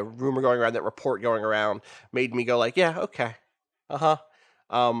rumor going around, that report going around, made me go like, yeah, okay, and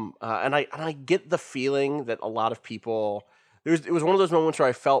I get the feeling that a lot of people. It was one of those moments where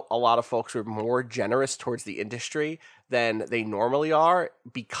I felt a lot of folks were more generous towards the industry than they normally are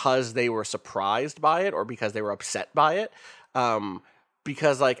because they were surprised by it or because they were upset by it.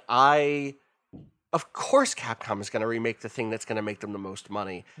 Because like of course Capcom is going to remake the thing that's going to make them the most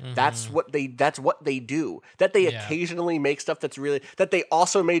money. Mm-hmm. That's what they do. That they occasionally make stuff that they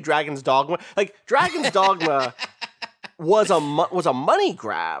also made Dragon's Dogma. Like Dragon's Dogma was a money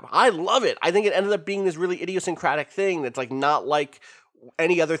grab. I love it. I think it ended up being this really idiosyncratic thing that's like not like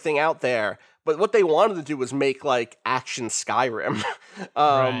any other thing out there. But what they wanted to do was make like action Skyrim.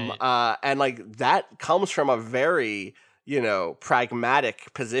 And like that comes from a very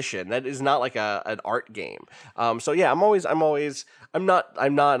pragmatic position. That is not like an art game. So yeah, I'm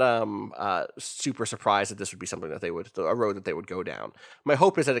not super surprised that this would be something that a road that they would go down. My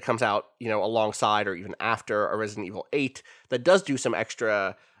hope is that it comes out, alongside or even after a Resident Evil 8 that does do some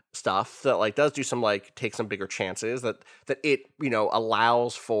extra stuff, that like does do some like take some bigger chances, that it,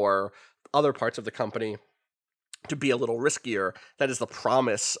 allows for other parts of the company to be a little riskier. That is the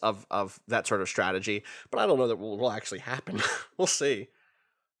promise of that sort of strategy, but I don't know that will actually happen. We'll see.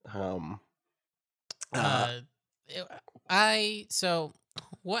 How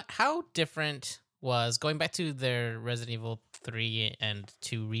different was, going back to their Resident Evil 3 and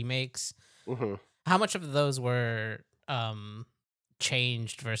 2 remakes, mm-hmm. how much of those were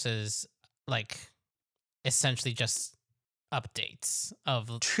changed versus like essentially just updates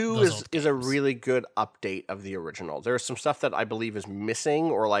of 2 is a really good update of the original. There's some stuff that I believe is missing,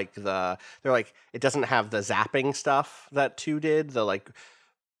 or like it doesn't have the zapping stuff that 2 did. The like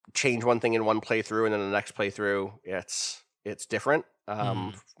change one thing in one playthrough and then the next playthrough it's different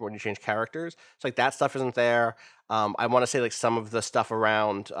when you change characters. It's like that stuff isn't there. I want to say like some of the stuff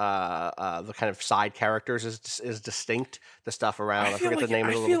around the kind of side characters is distinct. The stuff around I forget the name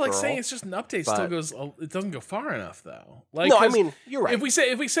of the little girl. I feel like saying it's just an update still goes. It doesn't go far enough though. Like, no, I mean you're right. If we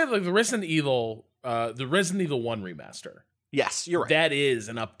say like the Resident Evil 1 remaster. Yes, you're right. That is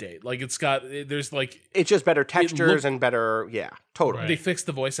an update. Like there's like it's just better textures and better. Yeah, totally. They fixed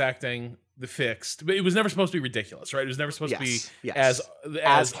the voice acting. But it was never supposed to be ridiculous, right? It was never supposed to be as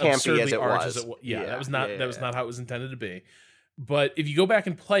campy as it was. Yeah, that was not how it was intended to be. But if you go back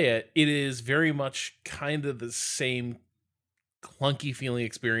and play it, it is very much kind of the same clunky feeling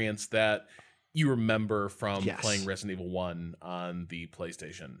experience that you remember from playing Resident Evil 1 on the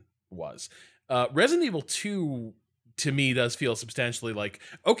PlayStation was. Resident Evil 2 to me does feel substantially like,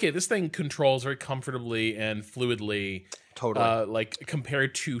 okay, this thing controls very comfortably and fluidly. Totally. Like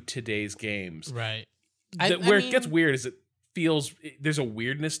compared to today's games. Right. It gets weird is it feels, there's a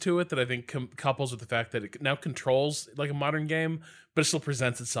weirdness to it that I think couples with the fact that it now controls like a modern game, but it still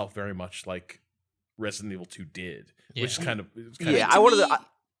presents itself very much like Resident Evil 2 did, which is kind of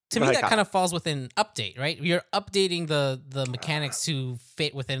to me, that kind of falls within update, right? You're updating the mechanics to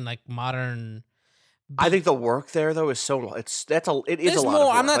fit within like modern. I think the work there though is it is a lot of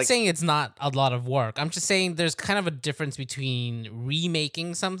work. I'm not saying it's not a lot of work. I'm just saying there's kind of a difference between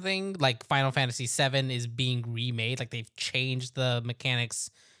remaking something like Final Fantasy VII is being remade, like they've changed the mechanics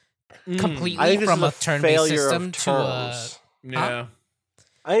completely from a turn-based system to a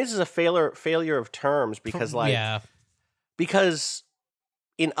I think this is a failure of terms because because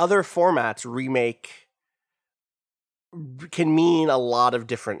in other formats remake can mean a lot of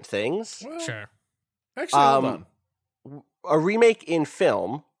different things. Well, sure. Actually, hold on. A remake in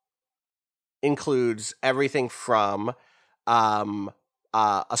film includes everything from A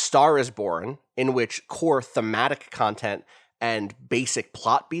Star is Born, in which core thematic content and basic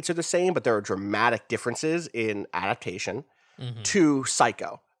plot beats are the same, but there are dramatic differences in adaptation, to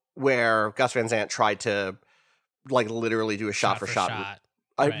Psycho, where Gus Van Sant tried to like literally do a shot for shot.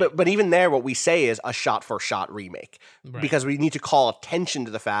 Right. But even there, what we say is a shot-for-shot remake, because we need to call attention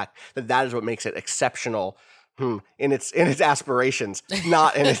to the fact that is what makes it exceptional in its aspirations,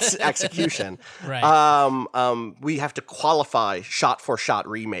 not in its execution. Right. We have to qualify shot for shot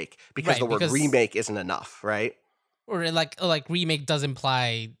remake because the word remake isn't enough, right? Or like remake does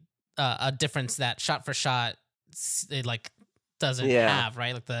imply a difference that shot for shot it like doesn't have,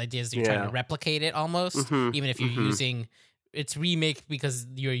 right? Like the idea is you're trying to replicate it almost, even if you're using it's remake because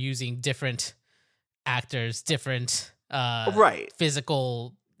you're using different actors, different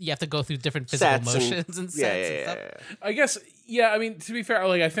physical. You have to go through different physical motions and sets and stuff. I guess, I mean, to be fair,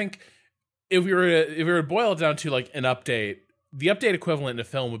 like I think if we were to boil it down to like an update, the update equivalent in a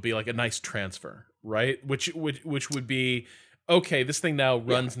film would be like a nice transfer, right? Which would be, okay, this thing now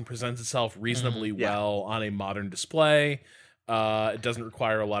runs and presents itself reasonably well on a modern display. It doesn't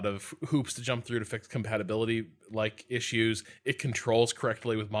require a lot of hoops to jump through to fix compatibility like issues. It controls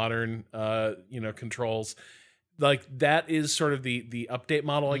correctly with modern controls. Like that is sort of the update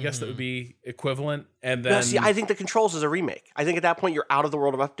model, I guess, that would be equivalent. And then I think the controls is a remake. I think at that point you're out of the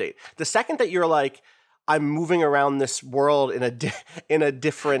world of update. The second that you're like, I'm moving around this world in a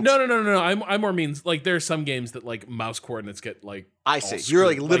different. No. I more means like there are some games that like mouse coordinates get like. I see. You're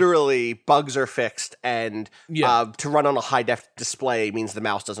like literally bugs are fixed, and to run on a high def display means the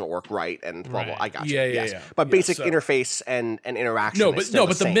mouse doesn't work right, and blah blah. I got you. Yeah. But basic interface and interaction. No,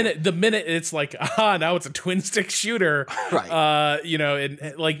 but the minute it's like now it's a twin stick shooter, right?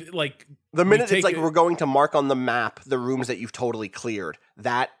 And like the minute it's like we're going to mark on the map the rooms that you've totally cleared.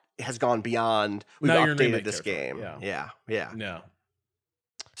 That has gone beyond. We've updated this game. Yeah. No.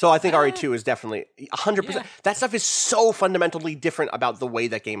 So I think RE2 is definitely 100%. That stuff is so fundamentally different about the way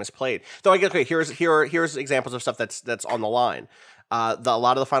that game is played. Though I guess here's examples of stuff that's on the line. A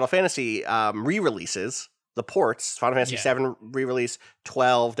lot of the Final Fantasy re-releases, the ports, Final Fantasy 7 re-release,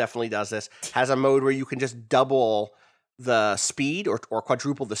 12 definitely does this. Has a mode where you can just double the speed or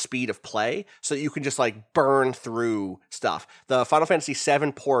quadruple the speed of play so that you can just like burn through stuff. The Final Fantasy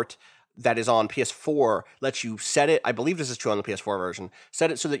 7 port that is on PS4 lets you set it, I believe this is true on the PS4 version,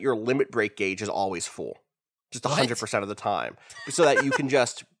 set it so that your limit break gauge is always full. Just 100% of the time. So that you can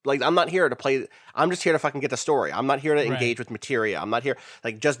just, like, I'm not here to play, I'm just here to fucking get the story. I'm not here to engage with materia. I'm not here,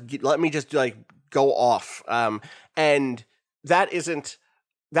 like, let me just, like, go off. And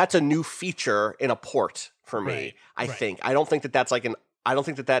that's a new feature in a port for me, I think. I don't think that that's like I don't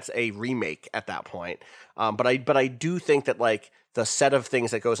think that that's a remake at that point. But I do think that like the set of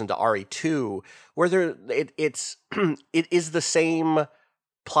things that goes into RE2, where it is the same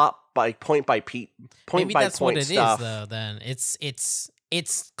plot by point by point Maybe by that's point what it stuff. is, though. Then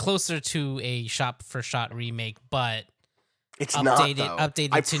it's closer to a shot for shot remake, but it's updated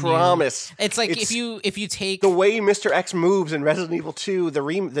I to promise. New. It's like if you take the way Mr. X moves in Resident Evil 2,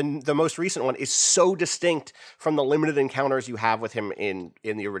 the most recent one is so distinct from the limited encounters you have with him in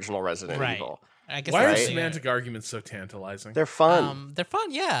the original Resident Evil. I guess why are semantic arguments so tantalizing? They're fun. They're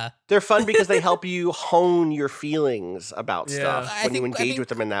fun, yeah. They're fun because they help you hone your feelings about stuff when you engage with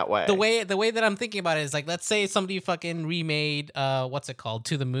them in that way. The way that I'm thinking about it is like, let's say somebody fucking remade what's it called?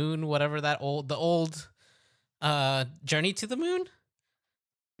 To the Moon, whatever the old Journey to the Moon?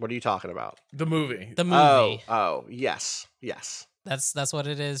 What are you talking about? The movie. The movie. Oh, yes. That's what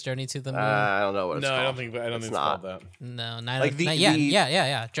it is. Journey to the Moon. I don't know what it's called. I don't think it's called that. No,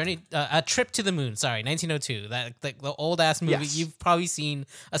 Journey, A Trip to the Moon. Sorry, 1902. That the old ass movie. Yes. You've probably seen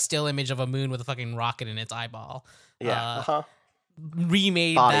a still image of a moon with a fucking rocket in its eyeball. Yeah.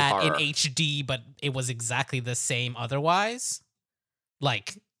 Remade Body that horror. in HD, but it was exactly the same otherwise.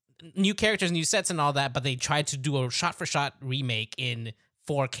 Like new characters, new sets, and all that, but they tried to do a shot for shot remake in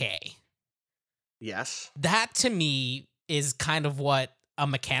 4K. Yes. That to me is kind of what a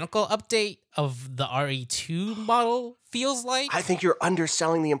mechanical update of the RE2 model feels like. I think you're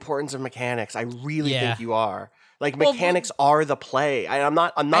underselling the importance of mechanics. I really think you are. Like mechanics are the play. I'm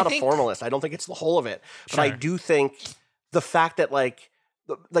not a formalist. I don't think it's the whole of it. But I do think the fact that like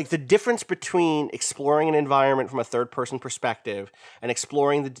the difference between exploring an environment from a third person perspective and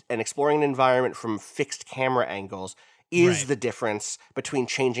exploring an environment from fixed camera angles is the difference between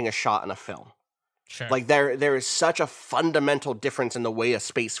changing a shot in a film. Sure. Like there is such a fundamental difference in the way a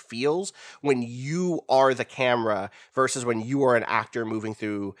space feels when you are the camera versus when you are an actor moving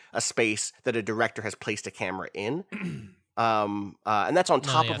through a space that a director has placed a camera in. And that's on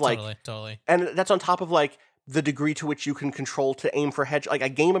top of like totally. And that's on top of like the degree to which you can control to aim for like a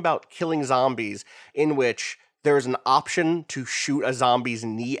game about killing zombies in which there is an option to shoot a zombie's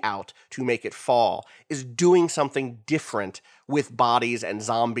knee out to make it fall, is doing something different with bodies and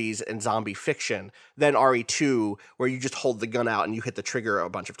zombies and zombie fiction than RE2, where you just hold the gun out and you hit the trigger a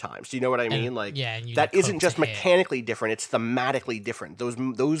bunch of times. Do you know what I mean? That isn't just mechanically different, it's thematically different. Those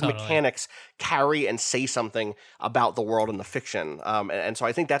totally. Mechanics carry and say something about the world and the fiction. And so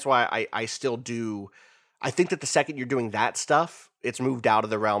I think that's why I still do. I think that the second you're doing that stuff, it's moved out of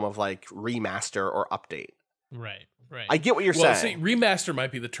the realm of like remaster or update. Right. I get what you're saying. See, remaster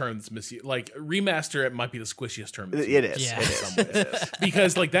might be the term that's misused. Like remaster, it might be the squishiest term. It is. Yeah. It is.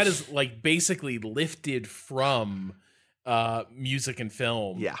 Because like that is like basically lifted from music and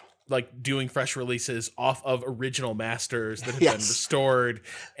film. Yeah. Like doing fresh releases off of original masters that have been restored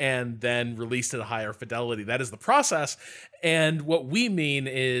and then released at a higher fidelity. That is the process. And what we mean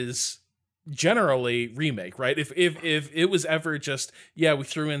is generally remake, right? If it was ever just we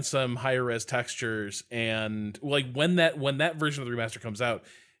threw in some higher res textures, and like when that version of the remaster comes out,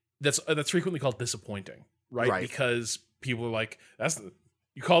 that's frequently called disappointing, right? Because people are like,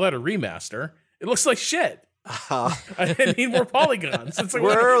 you call that a remaster? It looks like shit. I need more polygons. It's like we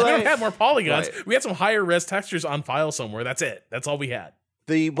don't have more polygons. Right. We had some higher res textures on file somewhere. That's it. That's all we had.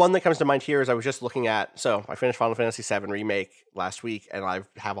 The one that comes to mind here is I was just looking at, so I finished Final Fantasy VII Remake last week, and I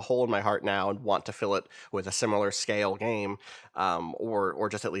have a hole in my heart now and want to fill it with a similar scale game, or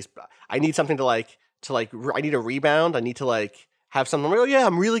just at least, I need something I need a rebound, I need to have something,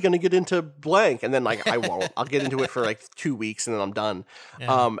 I'm really going to get into blank, and then I won't. I'll get into it for 2 weeks, and then I'm done.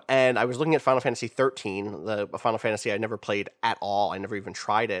 Yeah. And I was looking at Final Fantasy 13, the Final Fantasy I never played at all. I never even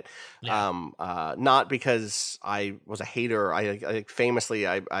tried it. Yeah. Not because I was a hater. I famously,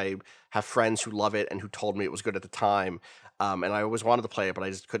 I have friends who love it and who told me it was good at the time. And I always wanted to play it, but I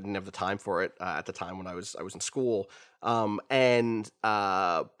just couldn't have the time for it at the time when I was in school. And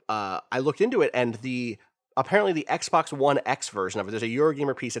I looked into it, and apparently the Xbox One X version of it, there's a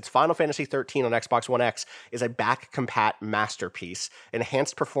Eurogamer piece, it's Final Fantasy 13 on Xbox One X, is a back-compat masterpiece,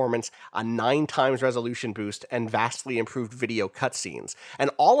 enhanced performance, a 9 times resolution boost, and vastly improved video cutscenes.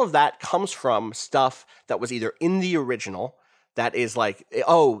 And all of that comes from stuff that was either in the original, that is the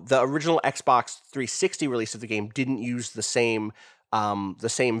original Xbox 360 release of the game didn't use the same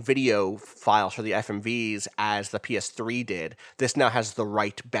video files for the FMVs as the PS3 did. This now has the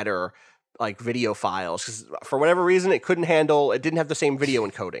better video files, because for whatever reason it didn't have the same video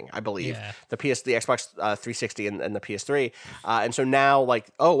encoding, I believe. Yeah. The Xbox 360 and the PS3, and so now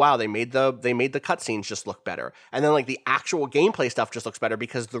they made the cutscenes just look better, and then the actual gameplay stuff just looks better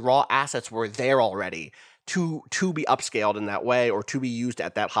because the raw assets were there already to be upscaled in that way, or to be used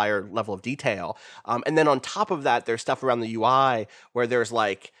at that higher level of detail. And then on top of that, there's stuff around the UI where there's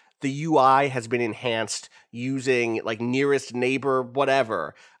the UI has been enhanced using nearest neighbor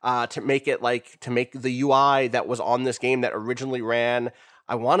whatever to make it to make the UI that was on this game that originally ran,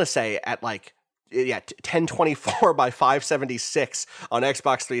 I want to say at 1024 by 576 on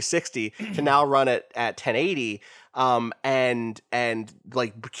Xbox 360 to now run it at 1080 and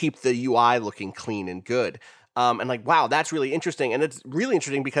keep the UI looking clean and good. And wow, that's really interesting. And it's really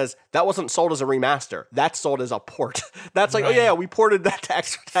interesting because that wasn't sold as a remaster. That's sold as a port. That's we ported that to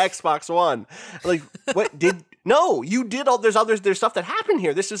Xbox One. No, you did there's stuff that happened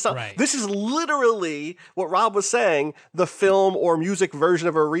here. This is This is literally what Rob was saying, the film or music version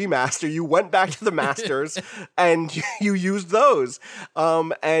of a remaster. You went back to the masters and you used those.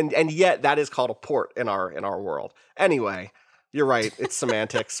 And yet that is called a port in our world. Anyway, you're right. It's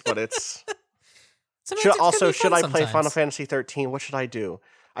semantics, but it's should I play Final Fantasy 13? What should I do?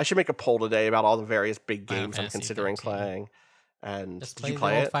 I should make a poll today about all the various big games I'm considering playing. And just did you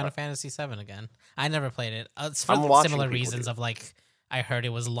play it? Final Fantasy 7 again. I never played it. It's for similar reasons of I heard it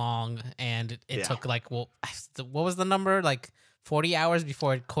was long and it took what was the number? 40 hours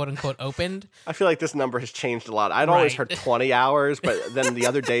before it quote unquote opened. I feel like this number has changed a lot. I'd always heard 20 hours, but then the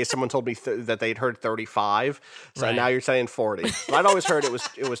other day someone told me that they'd heard 35. So now you're saying 40. But I'd always heard it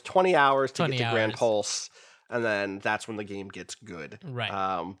was 20 hours to get to Grand Pulse, and then that's when the game gets good.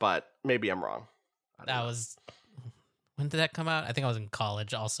 Right. But maybe I'm wrong. When did that come out? I think I was in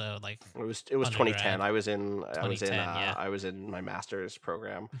college also. It was 2010. I was in my master's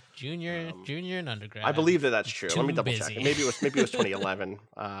program. Junior and undergrad. I believe that's true. Let me double check. Maybe it was 2011.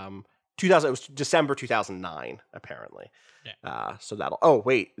 2000. It was December 2009 apparently. Yeah. So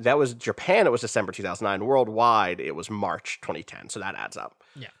that was Japan. It was December 2009. Worldwide, it was March 2010. So that adds up.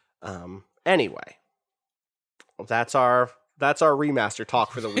 Yeah. Anyway, that's our remaster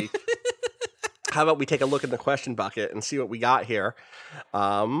talk for the week. How about we take a look in the question bucket and see what we got here?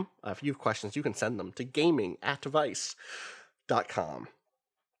 If you have questions, you can send them to gaming@vice.com.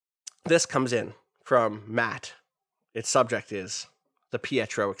 This comes in from Matt. Its subject is the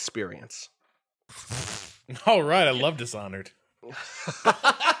Pietro experience. All right, I love Dishonored.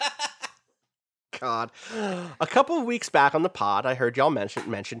 God. A couple of weeks back on the pod, I heard y'all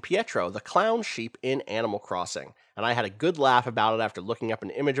mention Pietro, the clown sheep in Animal Crossing, and I had a good laugh about it after looking up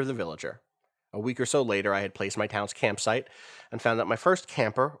an image of the villager. A week or so later, I had placed my town's campsite and found that my first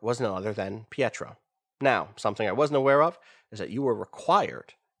camper was none other than Pietro. Now, something I wasn't aware of is that you were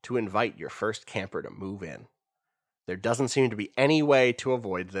required to invite your first camper to move in. There doesn't seem to be any way to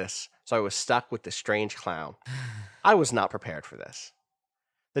avoid this, so I was stuck with this strange clown. I was not prepared for this.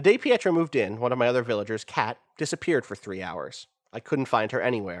 The day Pietro moved in, one of my other villagers, Kat, disappeared for 3 hours. I couldn't find her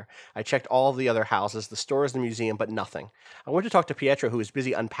anywhere. I checked all of the other houses, the stores, the museum, but nothing. I went to talk to Pietro, who is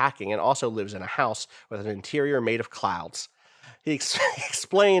busy unpacking and also lives in a house with an interior made of clouds. He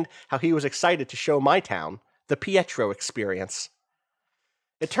explained how he was excited to show my town the Pietro experience.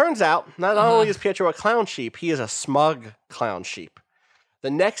 It turns out, not only is Pietro a clown sheep, he is a smug clown sheep.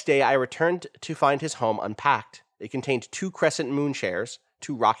 The next day, I returned to find his home unpacked. It contained 2 crescent moon chairs,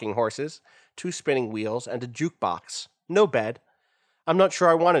 2 rocking horses, 2 spinning wheels, and a jukebox. No bed. I'm not sure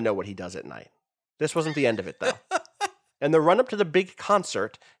I want to know what he does at night. This wasn't the end of it, though. In the run-up to the big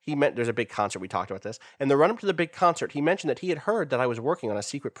concert, there's a big concert, we talked about this. In the run-up to the big concert, he mentioned that he had heard that I was working on a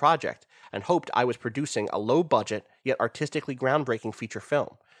secret project and hoped I was producing a low-budget, yet artistically groundbreaking feature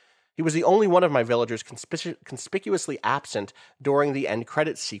film. He was the only one of my villagers conspicuously absent during the end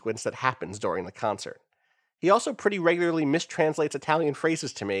credits sequence that happens during the concert. He also pretty regularly mistranslates Italian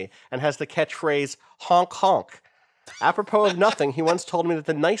phrases to me and has the catchphrase, honk honk. Apropos of nothing, he once told me that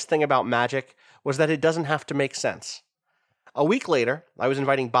the nice thing about magic was that it doesn't have to make sense. A week later, I was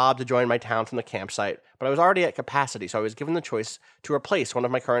inviting Bob to join my town from the campsite, but I was already at capacity, so I was given the choice to replace one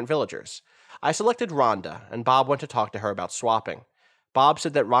of my current villagers. I selected Rhonda, and Bob went to talk to her about swapping. Bob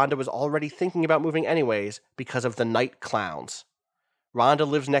said that Rhonda was already thinking about moving anyways because of the night clowns. Rhonda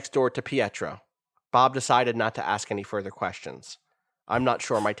lives next door to Pietro. Bob decided not to ask any further questions. I'm not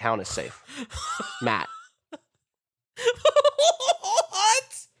sure my town is safe. Matt.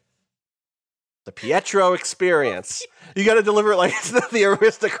 What? The Pietro experience. You got to deliver it like it's the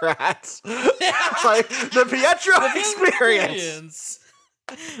Aristocrats. Like the Pietro experience.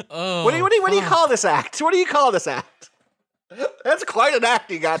 Oh, what do you call this act? What do you call this act? That's quite an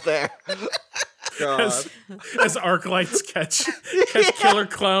act you got there. As Arclights catch killer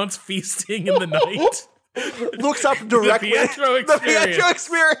clowns feasting in the night. Looks up directly. The Pietro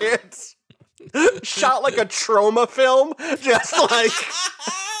experience. Shot like a trauma film. Just like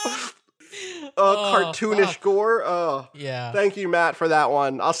cartoonish gore. Oh, yeah. Thank you, Matt, for that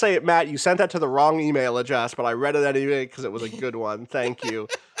one. I'll say it, Matt, you sent that to the wrong email address, but I read it anyway because it was a good one. Thank you.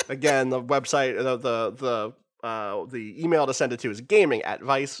 Again, the website, the email to send it to is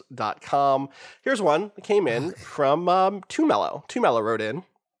gaming@vice.com. Here's one that came in from Too Mellow. Too Mellow wrote in,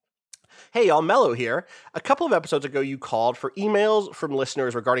 "Hey, y'all, Mellow here. A couple of episodes ago, you called for emails from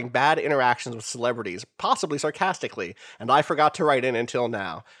listeners regarding bad interactions with celebrities, possibly sarcastically, and I forgot to write in until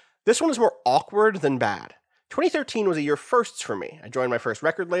now. This one is more awkward than bad. 2013 was a year of firsts for me. I joined my first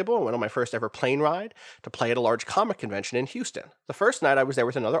record label and went on my first ever plane ride to play at a large comic convention in Houston. The first night I was there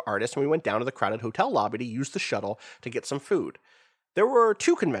with another artist and we went down to the crowded hotel lobby to use the shuttle to get some food. There were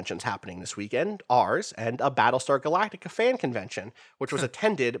 2 conventions happening this weekend, ours and a Battlestar Galactica fan convention, which was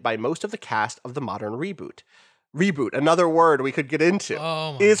attended by most of the cast of the modern reboot. Reboot, another word we could get into.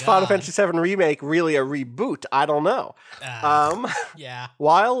 Oh Is God. Final Fantasy VII Remake really a reboot? I don't know. Yeah.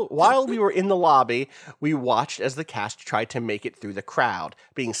 While we were in the lobby, we watched as the cast tried to make it through the crowd,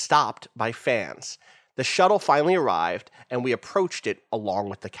 being stopped by fans. The shuttle finally arrived, and we approached it along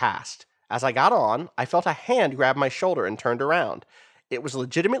with the cast. As I got on, I felt a hand grab my shoulder and turned around. It was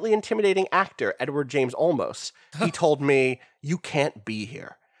legitimately intimidating actor Edward James Olmos. He told me, "You can't be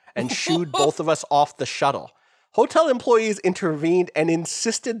here," and shooed both of us off the shuttle. Hotel employees intervened and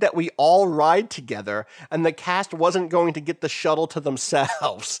insisted that we all ride together, and the cast wasn't going to get the shuttle to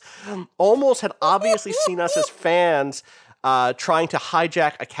themselves. Olmos had obviously seen us as fans trying to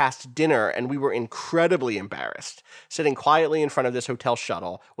hijack a cast dinner, and we were incredibly embarrassed, sitting quietly in front of this hotel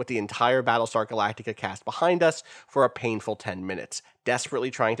shuttle with the entire Battlestar Galactica cast behind us for a painful 10 minutes, desperately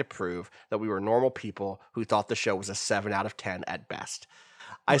trying to prove that we were normal people who thought the show was a 7 out of 10 at best.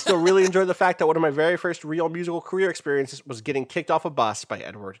 I still really enjoy the fact that one of my very first real musical career experiences was getting kicked off a bus by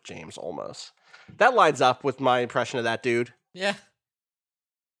Edward James Olmos. That lines up with my impression of that dude. Yeah.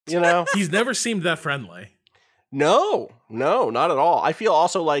 You know? He's never seemed that friendly. No, not at all. I feel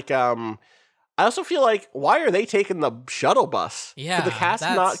also like, why are they taking the shuttle bus? Yeah. Could the cast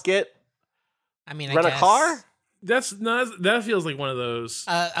not get, I mean, rent a car? that feels like one of those.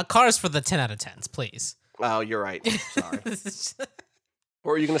 A Cars for the 10 out of 10s, please. Oh, you're right. Sorry.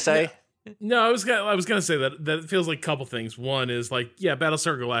 What were you gonna say? No, I was gonna say that it feels like a couple things. One is like, yeah,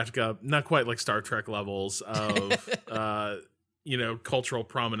 Battlestar Galactica, not quite like Star Trek levels of cultural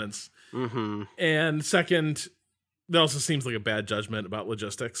prominence. Mm-hmm. And second, that also seems like a bad judgment about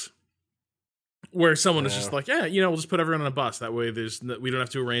logistics. Where someone is just like, yeah, we'll just put everyone on a bus. That way we don't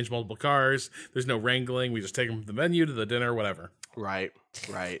have to arrange multiple cars. There's no wrangling. We just take them from the venue to the dinner, whatever. Right.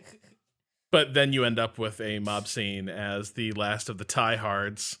 But then you end up with a mob scene as the last of the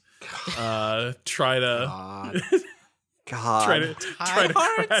tiehards try to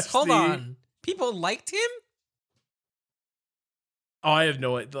Hold on. People liked him? Oh, I have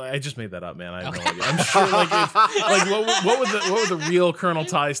no idea. I just made that up, man. I have no idea. I'm sure, what would the real Colonel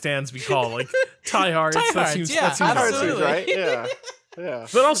Tie stands be called? Like tiehards? That seems absolutely right. Yeah.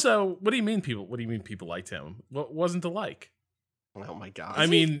 But also, what do you mean people liked him? What wasn't to like? Oh my god! I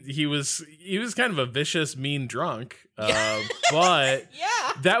mean, he was kind of a vicious, mean drunk, but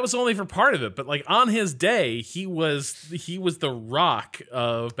that was only for part of it. But like on his day, he was the Rock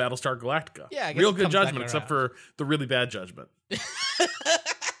of Battlestar Galactica. Yeah, I guess real good judgment, except for the really bad judgment.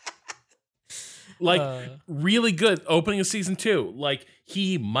 Really good opening of season 2. Like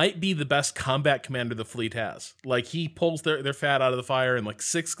he might be the best combat commander the fleet has. Like he pulls their fat out of the fire in like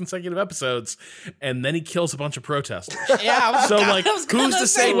 6 consecutive episodes, and then he kills a bunch of protesters. Yeah. So like, who's to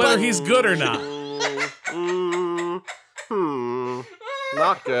say whether he's good or not?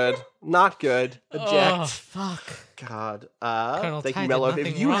 Not good. Eject. Oh, fuck. God. Thank you, Mello.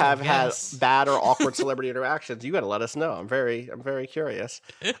 If you have had bad or awkward celebrity interactions, you got to let us know. I'm very curious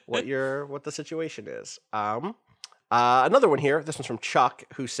what the situation is. Another one here. This one's from Chuck,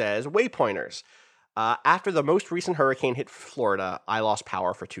 who says, Waypointers. After the most recent hurricane hit Florida, I lost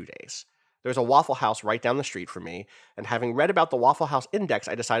power for 2 days. There's a Waffle House right down the street from me, and having read about the Waffle House Index,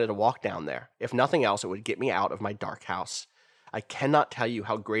 I decided to walk down there. If nothing else, it would get me out of my dark house. I cannot tell you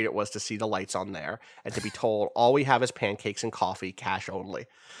how great it was to see the lights on there and to be told all we have is pancakes and coffee, cash only.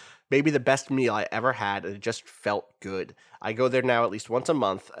 Maybe the best meal I ever had, and it just felt good. I go there now at least once a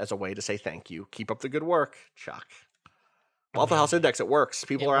month as a way to say thank you. Keep up the good work, Chuck. Waffle House Index, it works.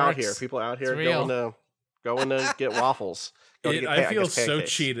 People are out here. People are out here going to get waffles. I feel so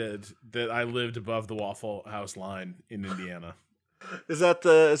cheated that I lived above the Waffle House line in Indiana. Is that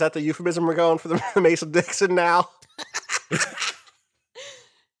the euphemism we're going for the Mason-Dixon now?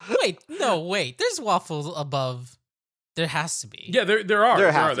 Wait. There's waffles above. There has to be. Yeah, there are.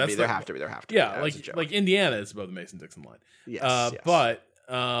 There have to be. Yeah, like Indiana is above the Mason-Dixon line. Yes. But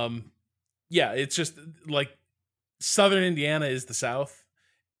it's just like Southern Indiana is the South,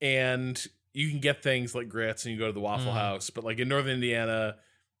 and you can get things like grits and you go to the Waffle House. But like in Northern Indiana,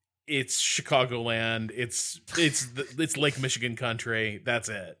 it's Chicagoland. It's Lake Michigan country. That's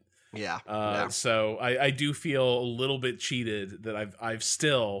it. Yeah. So I do feel a little bit cheated that I've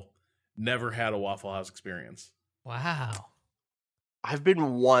still never had a Waffle House experience. Wow. I've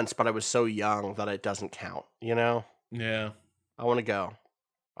been once, but I was so young that it doesn't count. Yeah. I want to go.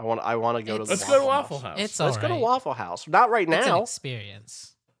 I want to go to the Let's go to Waffle House. Let's go to Waffle House. Not right now. It's an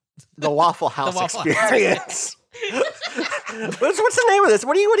experience. The Waffle House experience. What's the name of this?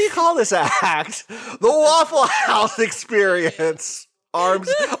 What do you call this act? The Waffle House experience. Arms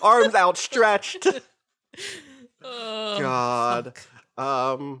outstretched. God.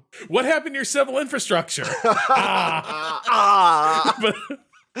 What happened to your civil infrastructure?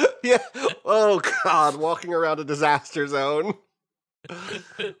 Yeah. Oh God. Walking around a disaster zone.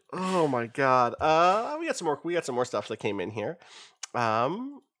 Oh my God. We got some more stuff that came in here.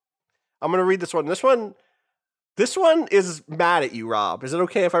 I'm gonna read this one. This one is mad at you, Rob. Is it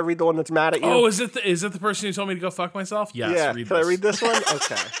okay if I read the one that's mad at you? Oh, is it the person who told me to go fuck myself? Yes. Yeah. Can I read this one?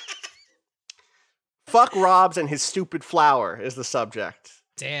 Okay. Fuck Robs and his stupid flower is the subject.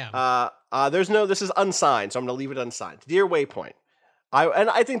 Damn. This is unsigned, so I'm gonna leave it unsigned. Dear Waypoint.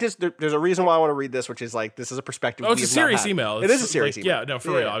 I think there's a reason why I want to read this, which is like this is a perspective. Oh, it's a serious email. It is a serious email. Yeah, no,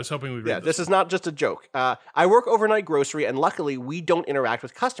 for real. I was hoping we'd read this is not just a joke. I work overnight grocery, and luckily we don't interact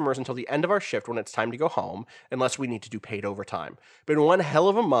with customers until the end of our shift when it's time to go home, unless we need to do paid overtime. Been one hell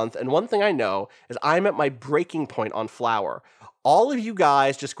of a month, and one thing I know is I'm at my breaking point on flour. All of you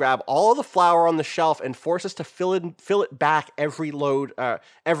guys just grab all of the flour on the shelf and force us to fill it back every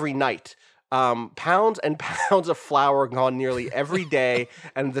night. Pounds and pounds of flour gone nearly every day,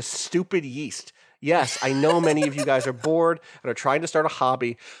 and the stupid yeast. Yes, I know many of you guys are bored and are trying to start a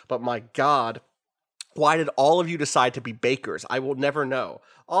hobby, but my God, why did all of you decide to be bakers? I will never know.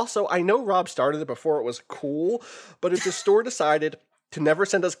 Also, I know Rob started it before it was cool, but if the store decided to never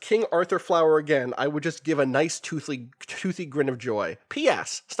send us King Arthur flour again. I would just give a nice toothy grin of joy.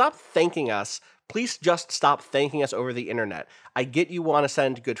 P.S. Stop thanking us. Please just stop thanking us over the internet. I get you want to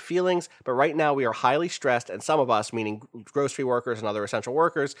send good feelings, but right now we are highly stressed, and some of us, meaning grocery workers and other essential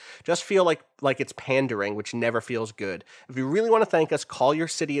workers, just feel like it's pandering, which never feels good. If you really want to thank us, call your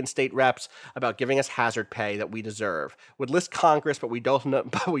city and state reps about giving us hazard pay that we deserve. Would list Congress, but we both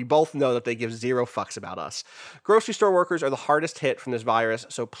know that they give zero fucks about us. Grocery store workers are the hardest hit from this virus,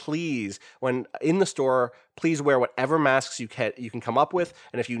 so please, when in the store, please wear whatever masks you can come up with,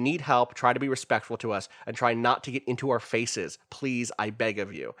 and if you need help, try to be respectful to us and try not to get into our faces. Please, I beg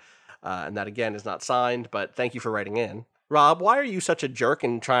of you. And that, again, is not signed, but thank you for writing in. Rob, why are you such a jerk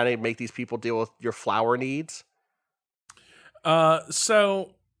and trying to make these people deal with your flour needs?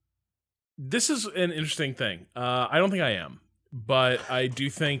 So this is an interesting thing. I don't think I am. But I do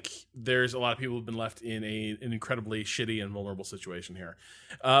think there's a lot of people who've been left in an incredibly shitty and vulnerable situation here.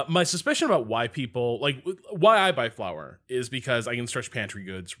 My suspicion about why I buy flour is because I can stretch pantry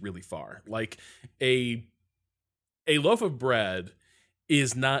goods really far. Like a loaf of bread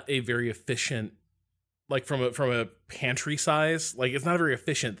is not a very efficient, like from a pantry size, like it's not a very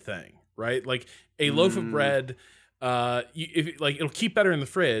efficient thing, right? Like a loaf of bread, it'll keep better in the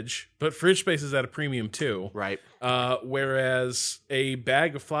fridge, but fridge space is at a premium too, right? Whereas a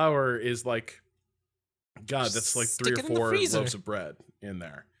bag of flour is like, God, that's like 3 or 4 loaves of bread in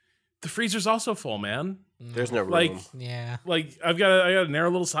there. The freezer's also full, man. There's no room. Like, yeah, like I got a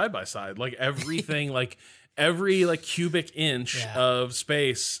narrow little side by side. Like everything, like every like cubic inch of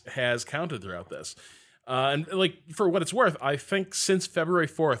space has counted throughout this. And like for what it's worth, I think since February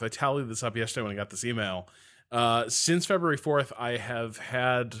 4th, I tallied this up yesterday when I got this email. Since February 4th, I have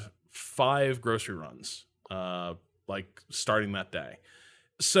had 5 grocery runs, like starting that day.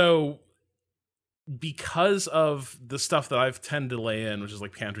 So because of the stuff that I've tended to lay in, which is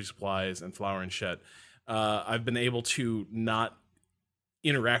like pantry supplies and flour and shit, I've been able to not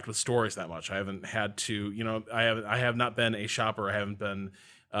interact with stores that much. I haven't had to, I have not been a shopper. I haven't been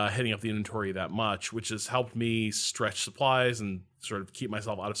hitting up the inventory that much, which has helped me stretch supplies and sort of keep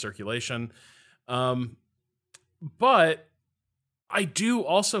myself out of circulation. But I do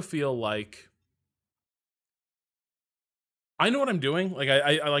also feel like I know what I'm doing. Like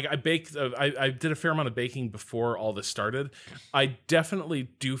I baked. I did a fair amount of baking before all this started. I definitely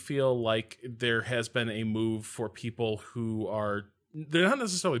do feel like there has been a move for people who they're not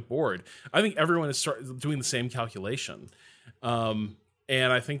necessarily bored. I think everyone is doing the same calculation.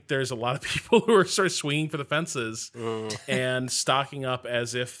 And I think there's a lot of people who are sort of swinging for the fences and stocking up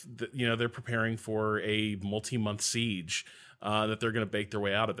as if they're preparing for a multi-month siege that they're going to bake their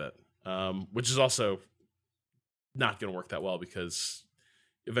way out of it, which is also not going to work that well because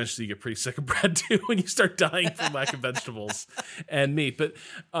eventually you get pretty sick of bread too when you start dying from lack of vegetables and meat. But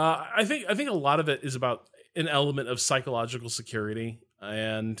I think a lot of it is about an element of psychological security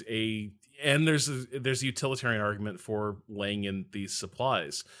and there's a utilitarian argument for laying in these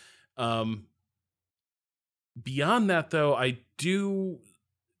supplies. Beyond that, though, I do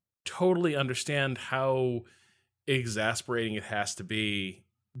totally understand how exasperating it has to be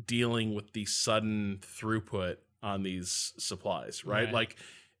dealing with the sudden throughput on these supplies, right? Like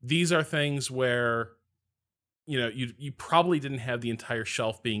these are things where you probably didn't have the entire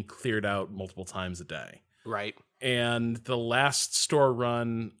shelf being cleared out multiple times a day. Right. And the last store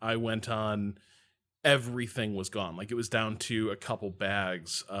run I went on, everything was gone. Like it was down to a couple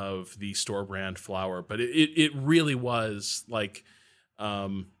bags of the store brand flour, but it really was like,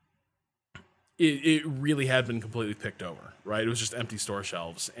 it really had been completely picked over, right? It was just empty store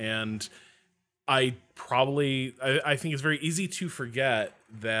shelves. And I think it's very easy to forget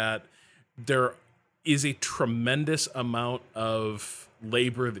that there is a tremendous amount of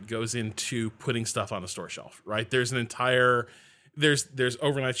labor that goes into putting stuff on a store shelf, right? There's there's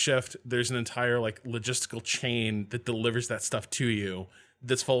overnight shift. There's an entire like logistical chain that delivers that stuff to you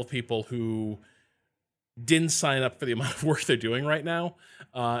that's full of people who didn't sign up for the amount of work they're doing right now.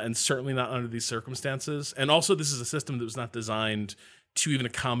 And certainly not under these circumstances. And also this is a system that was not designed to even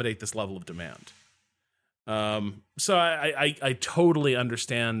accommodate this level of demand. So I totally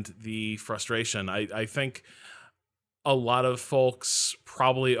understand the frustration. I think a lot of folks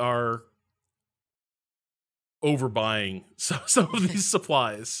probably are overbuying some of these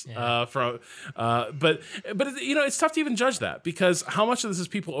supplies but it's tough to even judge that because how much of this is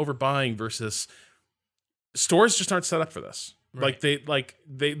people overbuying versus stores just aren't set up for this. Right.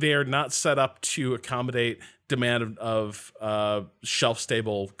 They are not set up to accommodate demand of shelf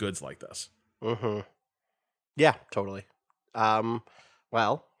stable goods like this. Mm-hmm. Yeah, totally.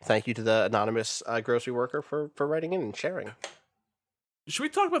 Well, thank you to the anonymous grocery worker for writing in and sharing. Should we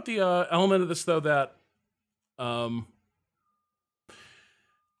talk about the element of this though that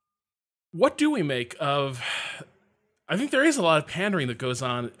what do we make of? I think there is a lot of pandering that goes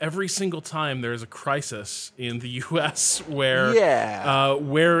on every single time there's a crisis in the U.S. where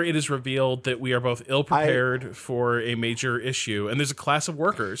it is revealed that we are both ill-prepared for a major issue, and there's a class of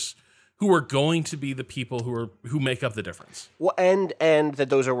workers who are going to be the people who make up the difference. Well, and that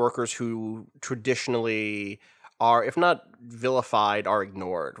those are workers who traditionally are, if not vilified, are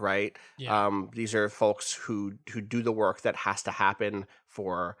ignored, right? Yeah. These are folks who do the work that has to happen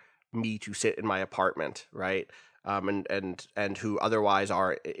for me to sit in my apartment, right? And who otherwise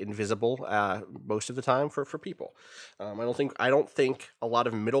are invisible most of the time for people. I don't think a lot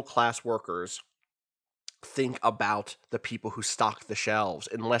of middle class workers think about the people who stock the shelves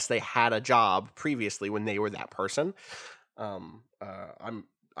unless they had a job previously when they were that person.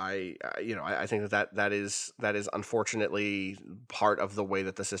 I think that is unfortunately part of the way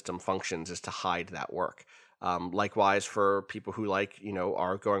that the system functions, is to hide that work. Likewise for people who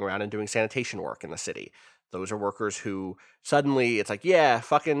are going around and doing sanitation work in the city. Those are workers who suddenly it's like, yeah,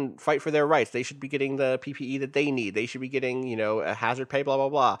 fucking fight for their rights. They should be getting the PPE that they need. They should be getting, a hazard pay, blah, blah,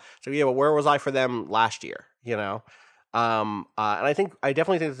 blah. So yeah, but where was I for them last year? And I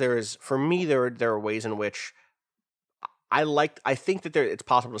definitely think that there are ways in which I think that it's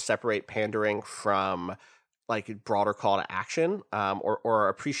possible to separate pandering from like a broader call to action, or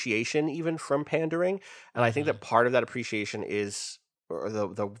appreciation even from pandering. And I think that part of that appreciation is, or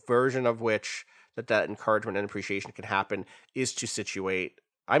the version of which that encouragement and appreciation can happen, is to situate.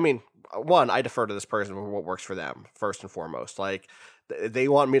 I mean, one, I defer to this person for what works for them first and foremost. Like they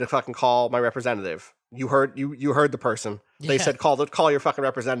want me to fucking call my representative. You heard the person. They said call your fucking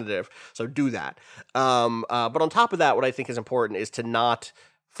representative. So do that. But on top of that, what I think is important is to not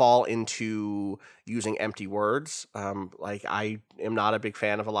fall into using empty words. Like I am not a big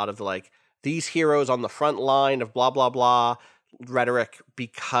fan of a lot of the these heroes on the front line of blah blah blah rhetoric,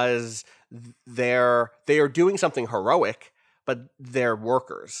 because they are doing something heroic, but they're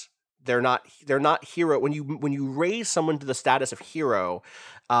workers. They're not hero. When you raise someone to the status of hero,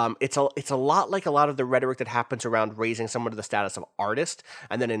 it's a lot like a lot of the rhetoric that happens around raising someone to the status of artist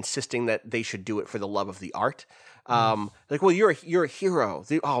and then insisting that they should do it for the love of the art. Well, you're a hero.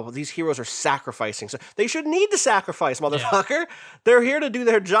 These heroes are sacrificing, so they should need to sacrifice, motherfucker. Yeah. They're here to do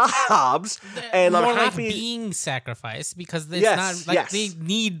their jobs, and more I'm happy like being sacrificed, because it's not like they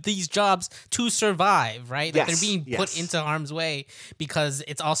need these jobs to survive, right? Like they're being put into harm's way because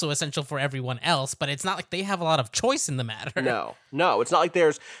it's also essential for everyone else. But it's not like they have a lot of choice in the matter. No, it's not like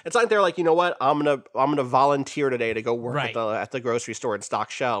they're like, you know what, I'm gonna volunteer today to go work at the grocery store and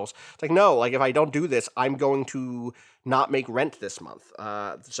stock shelves. It's like, no, like if I don't do this, I'm going to not make rent this month.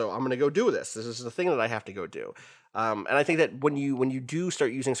 So I'm going to go do this. This is the thing that I have to go do. And I think that when you do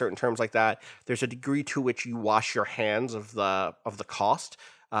start using certain terms like that, there's a degree to which you wash your hands of the cost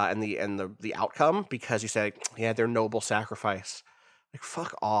and the outcome, because you say, yeah, they're noble sacrifice. Like,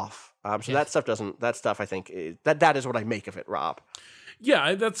 fuck off. So that stuff I think that is what I make of it, Rob.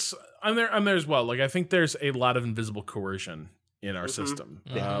 Yeah, I'm there as well. Like, I think there's a lot of invisible coercion in our system.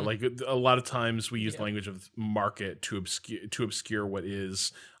 Like a lot of times we use the language of market to obscure what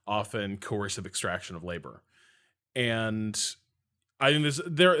is often coercive extraction of labor. And I think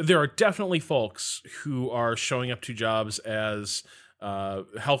there are definitely folks who are showing up to jobs as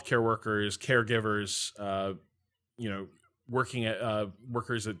healthcare workers, caregivers, working at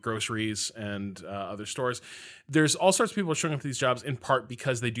workers at groceries and other stores. There's all sorts of people showing up to these jobs in part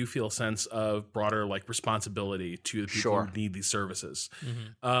because they do feel a sense of broader responsibility to the people who need these services.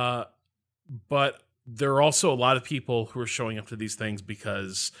 But there are also a lot of people who are showing up to these things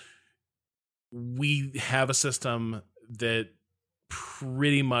because we have a system that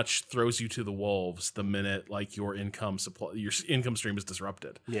pretty much throws you to the wolves the minute your income stream is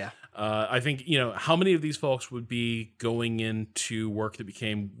disrupted. I think how many of these folks would be going into work that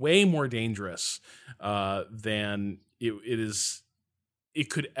became way more dangerous than it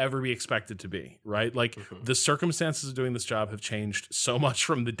could ever be expected to be, right? The circumstances of doing this job have changed so much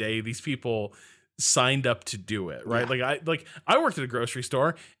from the day these people signed up to do it, right? I worked at a grocery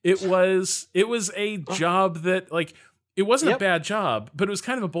store. It was a job that it wasn't a bad job, but it was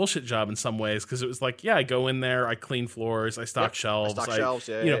kind of a bullshit job in some ways, because it was I go in there, I clean floors, I stock shelves. 8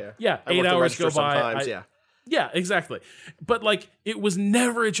 hours go by. Yeah, exactly. But it was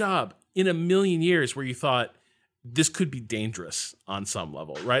never a job in a million years where you thought this could be dangerous on some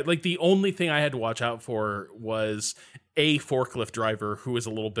level, right? The only thing I had to watch out for was a forklift driver who was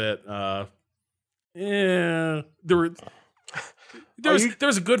a little bit, there were. There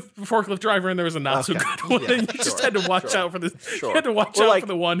was a good forklift driver and there was a not so good one. Yeah, and you just had to watch out for the you had to watch out for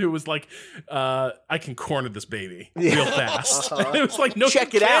the one who was like, I can corner this baby real fast. It was like, no,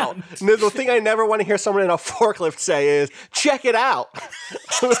 check it out. No, the thing I never want to hear someone in a forklift say is, check it out.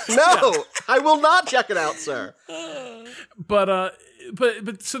 No, I will not check it out, sir. But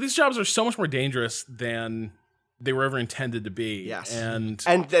so these jobs are so much more dangerous than they were ever intended to be. Yes. And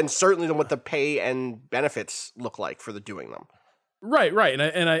then certainly than what the pay and benefits look like for the doing them. Right.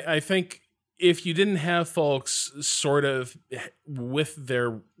 And I think if you didn't have folks sort of with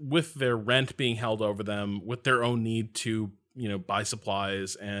their rent being held over them, with their own need to, buy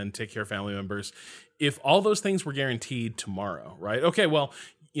supplies and take care of family members, if all those things were guaranteed tomorrow, right? Okay, well,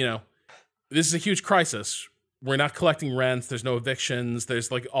 this is a huge crisis. We're not collecting rents. There's no evictions.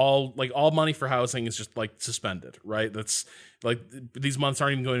 There's all money for housing is just suspended, right? That's these months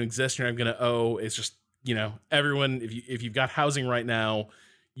aren't even going to exist. You're not going to owe. It's just, everyone, if you've got housing right now,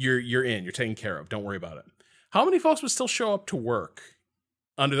 you're taken care of. Don't worry about it. How many folks would still show up to work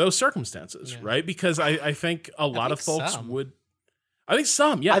under those circumstances, right? Because I think a lot of folks would. I think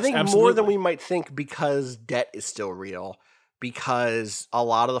some, yes. I think absolutely. more than we might think, because debt is still real. Because a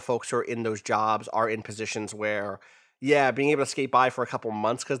lot of the folks who are in those jobs are in positions where, being able to skate by for a couple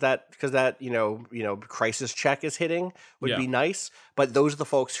months because that crisis check is hitting would be nice. But those are the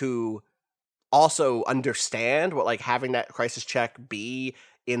folks who also understand what having that crisis check be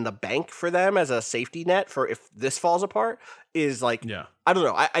in the bank for them as a safety net for if this falls apart is I don't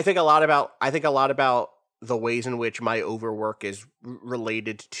know. I think a lot about the ways in which my overwork is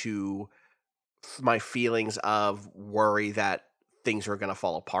related to my feelings of worry that things are going to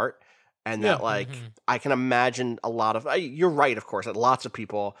fall apart. And that I can imagine a lot of, you're right, of course, that there are lots of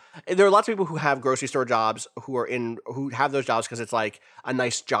people who have grocery store jobs who have those jobs because it's a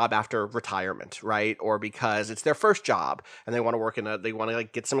nice job after retirement, right? Or because it's their first job and they want to they want to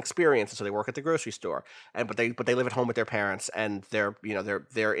get some experience. And so they work at the grocery store but they live at home with their parents and their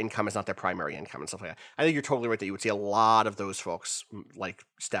income is not their primary income and stuff like that. I think you're totally right that you would see a lot of those folks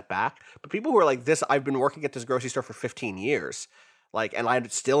step back. But people who are like this, I've been working at this grocery store for 15 years. And I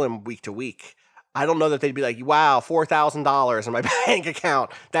still am week to week. I don't know that they'd be like, wow, $4,000 in my bank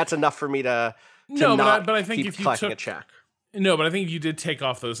account. That's enough for me to not but I think keep if you collecting a check. No, but I think if you did take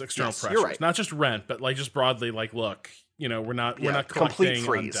off those external pressures, right. Not just rent, but just broadly, look, we're not collecting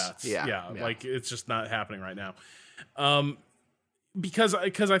on debts. Yeah. It's just not happening right now. Because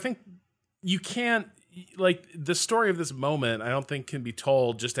I think you can't. The story of this moment, I don't think can be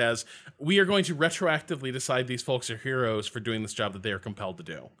told just as we are going to retroactively decide these folks are heroes for doing this job that they are compelled to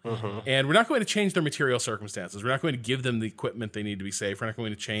do. Mm-hmm. And we're not going to change their material circumstances. We're not going to give them the equipment they need to be safe. We're not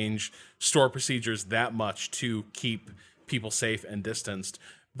going to change store procedures that much to keep people safe and distanced.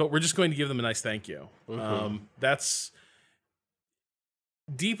 But we're just going to give them a nice thank you. Mm-hmm. That's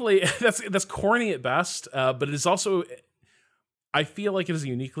deeply, that's corny at best, but it is also... I feel like it is a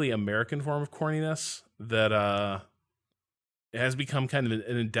uniquely American form of corniness that it has become kind of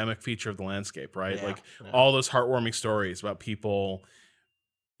an endemic feature of the landscape, right? All those heartwarming stories about people,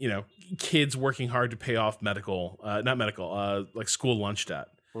 kids working hard to pay off school lunch debt.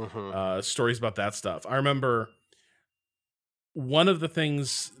 Mm-hmm. Stories about that stuff. I remember one of the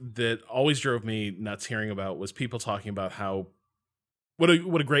things that always drove me nuts hearing about was people talking about how what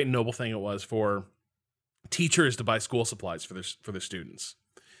a great and noble thing it was for teachers to buy school supplies for their students.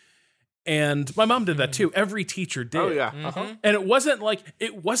 And my mom did that too. Every teacher did. Oh yeah. Mm-hmm. And it wasn't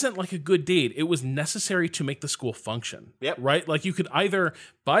like a good deed. It was necessary to make the school function. Yep. Right? You could either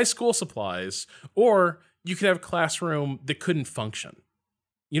buy school supplies or you could have a classroom that couldn't function.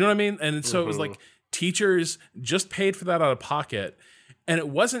 You know what I mean? And so it was teachers just paid for that out of pocket. And it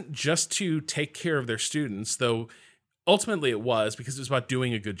wasn't just to take care of their students, though ultimately it was because it was about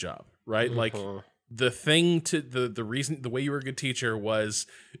doing a good job, right? Mm-hmm. The thing to the reason, the way you were a good teacher was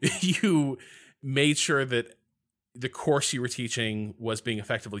you made sure that the course you were teaching was being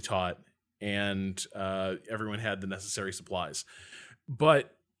effectively taught and everyone had the necessary supplies.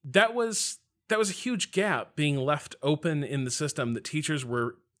 But that was a huge gap being left open in the system that teachers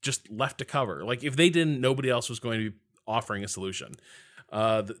were just left to cover. If they didn't, nobody else was going to be offering a solution.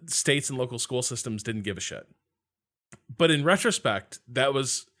 The states and local school systems didn't give a shit. But in retrospect, that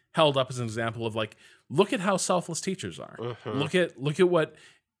was held up as an example of look at how selfless teachers are. Mm-hmm. Look at what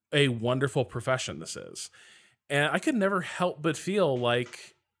a wonderful profession this is. And I could never help but feel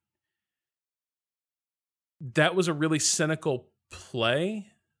like that was a really cynical play.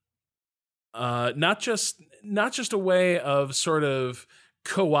 Not just a way of sort of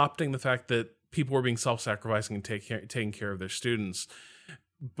co-opting the fact that people were being self-sacrificing and taking care of their students,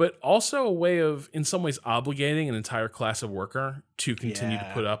 but also a way of, in some ways, obligating an entire class of worker to continue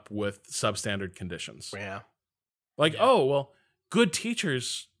to put up with substandard conditions. Yeah. Like, oh, well, good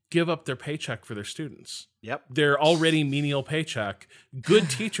teachers give up their paycheck for their students. Yep. Their already menial paycheck. Good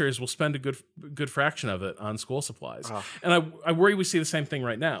teachers will spend a good fraction of it on school supplies. Oh. And I worry we see the same thing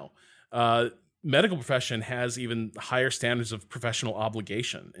right now. Medical profession has even higher standards of professional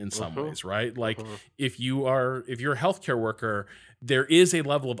obligation in some ways, right? Like if you're a healthcare worker, there is a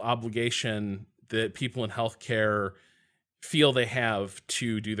level of obligation that people in healthcare feel they have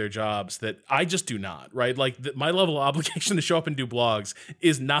to do their jobs that I just do not, right? Like my level of obligation to show up and do blogs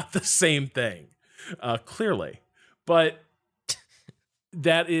is not the same thing, clearly. But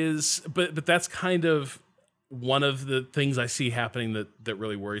that's kind of one of the things I see happening that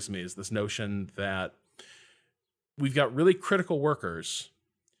really worries me is this notion that we've got really critical workers,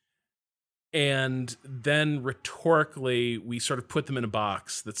 and then rhetorically we sort of put them in a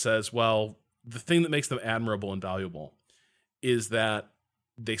box that says, well, the thing that makes them admirable and valuable is that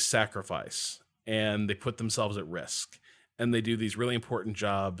they sacrifice and they put themselves at risk and they do these really important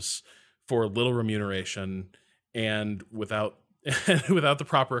jobs for little remuneration and without the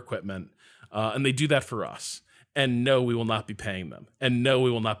proper equipment. And they do that for us. And no, we will not be paying them. And no, we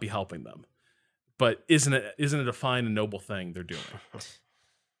will not be helping them. But isn't it a fine and noble thing they're doing?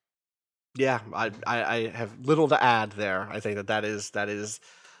 Yeah, I have little to add there. I think that is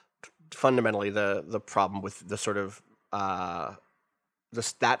fundamentally the problem with the sort of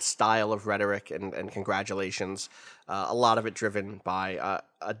that style of rhetoric and congratulations. A lot of it driven by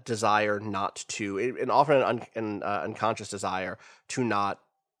a desire not to, and often an unconscious desire to not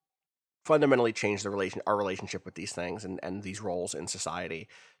fundamentally change our relationship with these things and these roles in society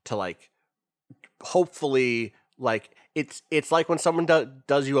to like hopefully like it's like when someone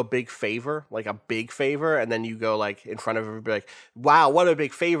does you a big favor, and then you go like in front of everybody like, wow, what a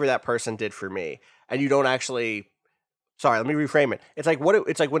big favor that person did for me, and you don't actually. Sorry, let me reframe it. It's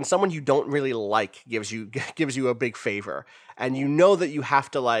like when someone you don't really like gives you a big favor, and you know that you have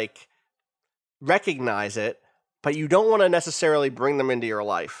to like recognize it, but you don't want to necessarily bring them into your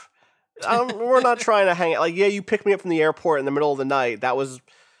life. We're not trying to hang out. Like, yeah, you picked me up from the airport in the middle of the night. That was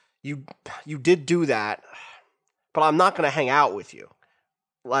you did do that, but I'm not going to hang out with you.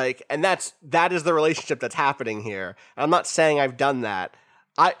 Like, and that is the relationship that's happening here. And I'm not saying I've done that.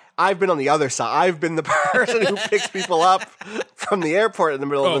 I've been on the other side. I've been the person who picks people up from the airport in the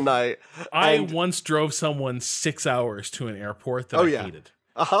middle of the night. I once drove someone 6 hours to an airport that I hated.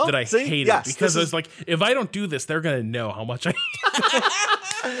 That I hated because I was like, if I don't do this, they're gonna know how much I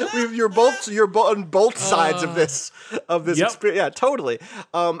hate. You're both on both sides of this experience. Yeah, totally.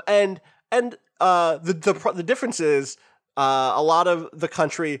 And the difference is a lot of the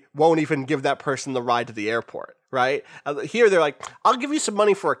country won't even give that person the ride to the airport. Right? Here they're like, I'll give you some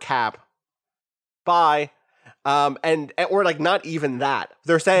money for a cab. Bye. And or like not even that.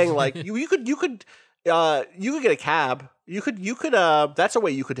 They're saying like you could get a cab. You could that's a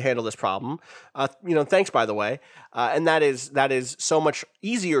way you could handle this problem. Thanks by the way. And that is so much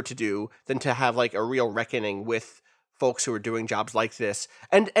easier to do than to have like a real reckoning with folks who are doing jobs like this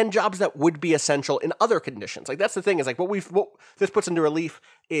and jobs that would be essential in other conditions. Like that's the thing is like what this puts into relief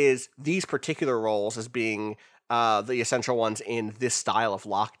is these particular roles as being the essential ones in this style of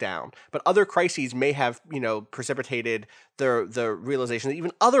lockdown. But other crises may have, precipitated the realization that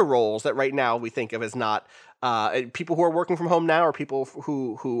even other roles that right now we think of as not people who are working from home now or people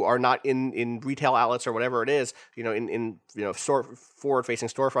who are not in retail outlets or whatever it is, in forward-facing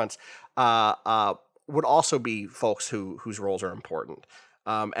storefronts, would also be folks whose roles are important.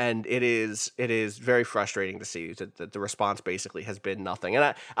 And it is very frustrating to see that the response basically has been nothing.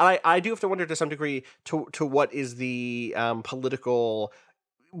 And I do have to wonder to some degree to what is the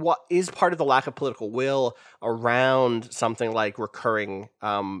what is part of the lack of political will around something like recurring,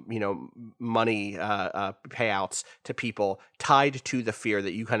 money payouts to people tied to the fear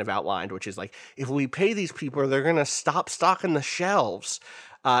that you kind of outlined, which is like, if we pay these people, they're going to stop stocking the shelves.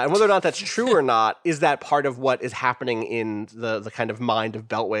 And whether or not that's true or not, is that part of what is happening in the kind of mind of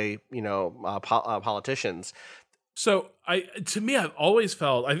Beltway, politicians? So to me, I've always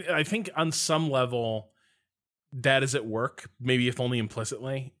felt, I think on some level that is at work, maybe if only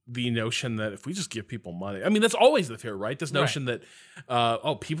implicitly, the notion that if we just give people money, I mean, that's always the fear, right? This notion that,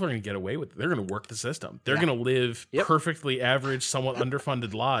 people are going to get away with it. They're going to work the system. They're going to live perfectly average, somewhat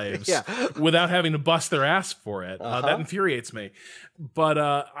underfunded lives without having to bust their ass for it. That infuriates me. But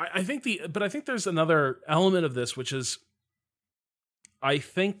I think there's another element of this, which is, I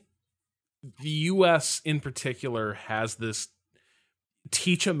think the U.S. in particular has this.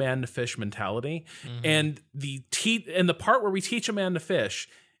 teach a man to fish mentality. And the part where we teach a man to fish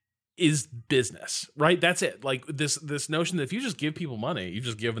is business, right? That's it. Like this notion that if you just give people money, you've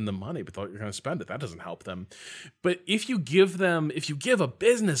just given them money, but you're going to spend it. That doesn't help them. But if you give a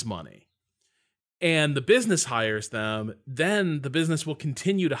business money and the business hires them, then the business will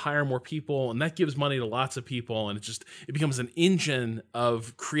continue to hire more people, and that gives money to lots of people, and it becomes an engine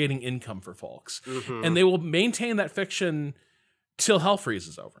of creating income for folks. And they will maintain that fiction till hell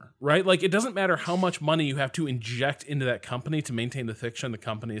freezes over, right? Like, it doesn't matter how much money you have to inject into that company to maintain the fiction, the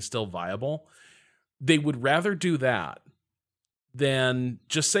company is still viable. They would rather do that than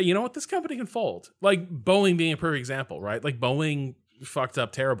just say, you know what, this company can fold. Like Boeing being a perfect example, right? Like Boeing fucked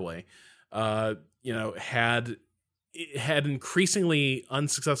up terribly. Had increasingly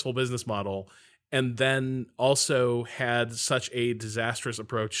unsuccessful business model, and then also had such a disastrous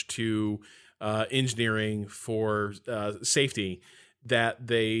approach to engineering for safety that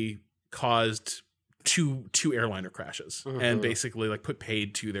they caused two airliner crashes and basically like put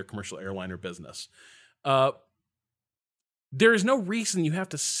paid to their commercial airliner business. There is no reason you have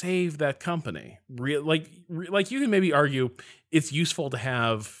to save that company. Like you can maybe argue it's useful to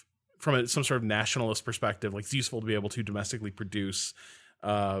have, from some sort of nationalist perspective, like it's useful to be able to domestically produce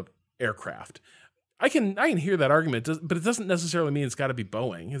aircraft. I can hear that argument, but it doesn't necessarily mean it's got to be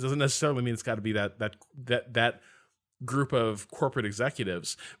Boeing. It doesn't necessarily mean it's got to be that group of corporate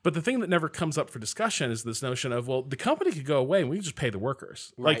executives. But the thing that never comes up for discussion is this notion of, well, the company could go away and we could just pay the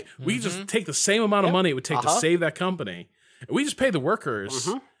workers. Right. Like we could just take the same amount of money it would take to save that company. We just pay the workers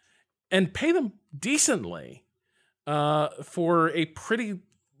and pay them decently for a pretty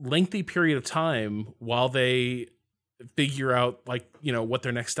lengthy period of time while they figure out, like, you know, what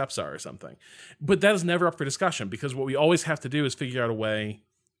their next steps are or something. But that is never up for discussion, because what we always have to do is figure out a way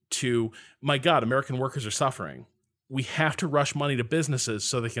to, my God, American workers are suffering. We have to rush money to businesses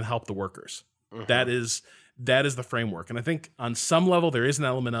so they can help the workers. That is the framework. And I think on some level there is an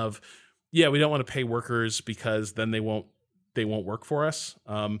element of, yeah, we don't want to pay workers because then they won't work for us.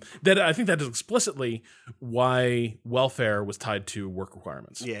 That I think that is explicitly why welfare was tied to work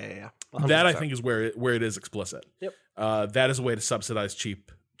requirements. Yeah. 100%. That I think is where it is explicit. Yep. That is a way to subsidize cheap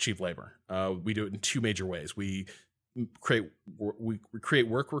labor. We do it in two major ways. We create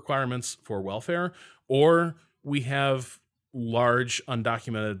work requirements for welfare, or we have large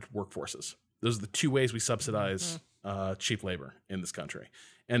undocumented workforces. Those are the two ways we subsidize cheap labor in this country.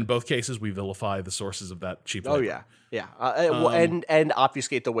 And in both cases, we vilify the sources of that cheap labor. And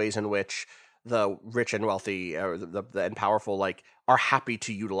obfuscate the ways in which the rich and wealthy, or and powerful, like, are happy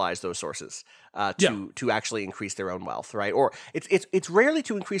to utilize those sources to actually increase their own wealth, right? Or it's rarely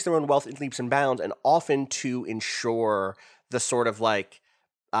to increase their own wealth in leaps and bounds, and often to ensure the sort of like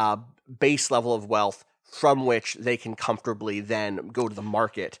base level of wealth from which they can comfortably then go to the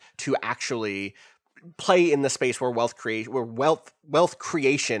market to actually play in the space where wealth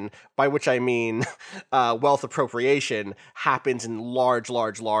creation, by which I mean wealth appropriation, happens in large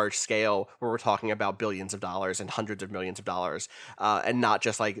scale, where we're talking about billions of dollars and hundreds of millions of dollars, and not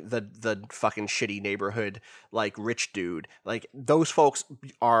just like the fucking shitty neighborhood like rich dude. Like, those folks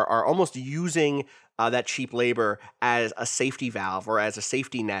are almost using that cheap labor as a safety valve or as a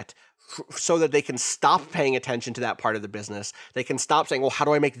safety net, so that they can stop paying attention to that part of the business. They can stop saying, well, how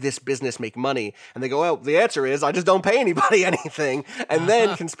do I make this business make money? And they go, well, the answer is I just don't pay anybody anything, and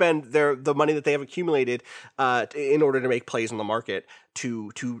then can spend the money that they have accumulated in order to make plays on the market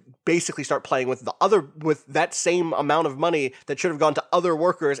to basically start playing with that same amount of money that should have gone to other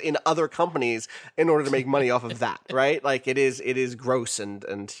workers in other companies in order to make money off of that, right? Like, it is gross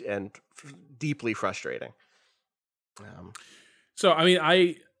and deeply frustrating. So, I mean,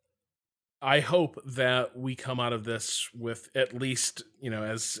 I hope that we come out of this with at least, you know,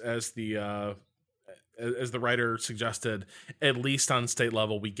 as the writer suggested, at least on state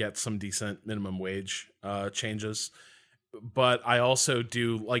level, we get some decent minimum wage changes. But I also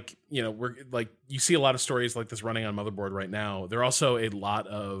do, like, you know, we're like, you see a lot of stories like this running on Motherboard right now. There are also a lot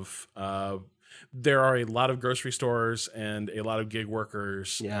of grocery stores and a lot of gig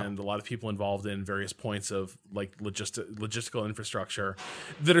workers and a lot of people involved in various points of like logistical infrastructure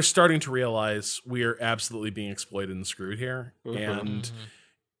that are starting to realize we are absolutely being exploited and screwed here. And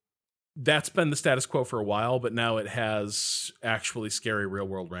that's been the status quo for a while, but now it has actually scary real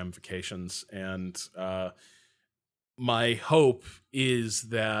world ramifications. And my hope is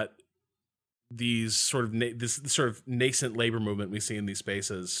that this sort of nascent labor movement we see in these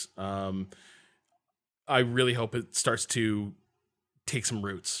spaces, I really hope it starts to take some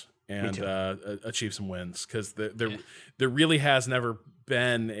roots and achieve some wins, because there really has never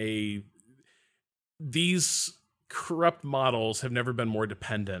been these corrupt models have never been more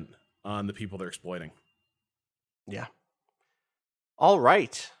dependent on the people they're exploiting. Yeah. All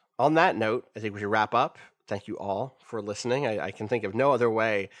right. On that note, I think we should wrap up. Thank you all for listening. I can think of no other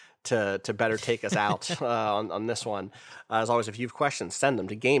way to better take us out on this one. As always, if you have questions, send them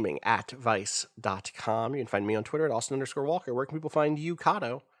to gaming@vice.com. You can find me on Twitter at Austin_Walker. Where can people find you,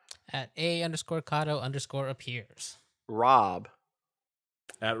 Kato? At A_Kato_appears. Rob.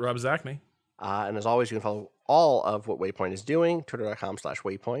 At Rob Zachney. And as always, you can follow all of what Waypoint is doing,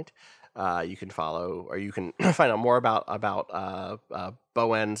 twitter.com/Waypoint. You can follow, or you can find out more about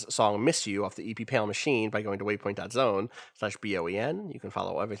Bowen's song Miss You off the EP Pale Machine by going to waypoint.zone/BOEN. You can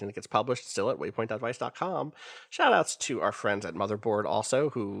follow everything that gets published still at waypoint.vice.com. Shout outs to our friends at Motherboard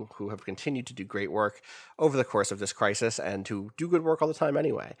also, who have continued to do great work over the course of this crisis and to do good work all the time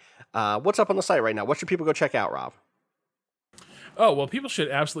anyway. What's up on the site right now? What should people go check out, Rob? Oh, well, people should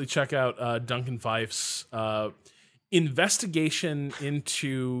absolutely check out Duncan Fife's investigation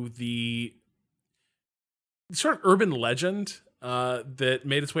into the sort of urban legend that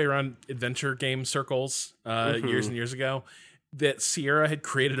made its way around adventure game circles years and years ago, that Sierra had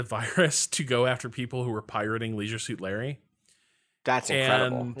created a virus to go after people who were pirating Leisure Suit Larry. That's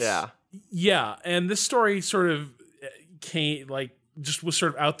incredible. Yeah. And this story sort of came, like, just was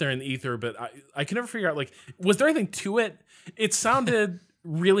sort of out there in the ether, but I can never figure out, like, was there anything to it? It sounded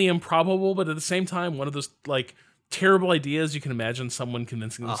really improbable, but at the same time, one of those, like, terrible ideas you can imagine someone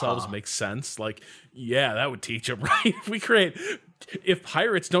convincing themselves makes sense. Like, yeah, that would teach them, right? If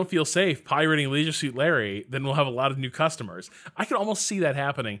pirates don't feel safe pirating Leisure Suit Larry, then we'll have a lot of new customers. I can almost see that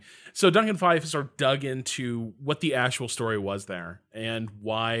happening. So Duncan Fife sort of dug into what the actual story was there and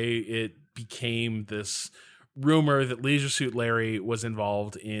why it became this rumor that Leisure Suit Larry was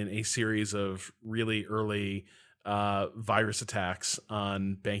involved in a series of really early virus attacks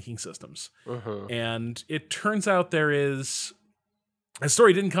on banking systems. And it turns out a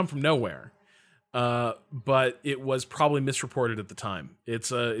story didn't come from nowhere, but it was probably misreported at the time.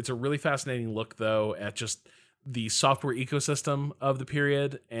 It's a really fascinating look, though, at just the software ecosystem of the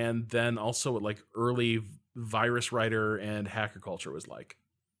period, and then also what, like, early virus writer and hacker culture was like.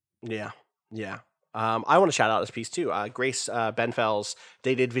 Yeah. I want to shout out this piece too. Grace Benfell's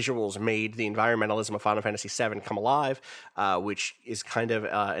Dated Visuals made the environmentalism of Final Fantasy VII come alive, which is kind of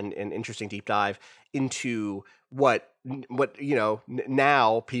an interesting deep dive into what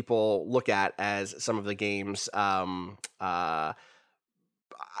now people look at as some of the games.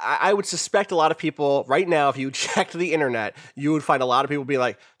 I would suspect a lot of people right now, if you checked the internet, you would find a lot of people be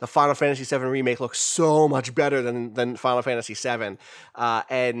like, the Final Fantasy VII remake looks so much better than Final Fantasy VII.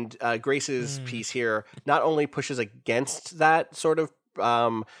 And Grace's piece here not only pushes against that sort of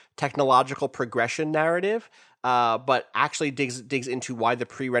technological progression narrative, but actually digs into why the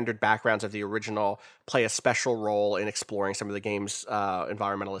pre-rendered backgrounds of the original play a special role in exploring some of the game's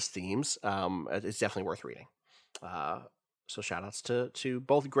environmentalist themes. It's definitely worth reading. So shout outs to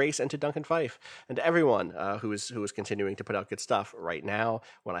both Grace and to Duncan Fife and to everyone who is continuing to put out good stuff right now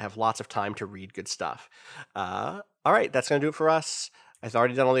when I have lots of time to read good stuff. All right, that's going to do it for us. I've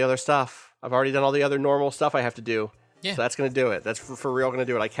already done all the other stuff. I've already done all the other normal stuff I have to do. Yeah. So that's going to do it. That's for real going to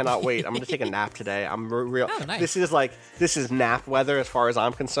do it. I cannot wait. I'm going to take a nap today. I'm real. Oh, nice. This is nap weather as far as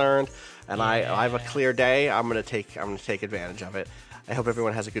I'm concerned, and I have a clear day. I'm going to take advantage of it. I hope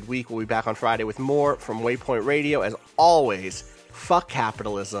everyone has a good week. We'll be back on Friday with more from Waypoint Radio. As always, fuck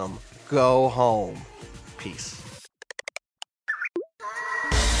capitalism. Go home. Peace.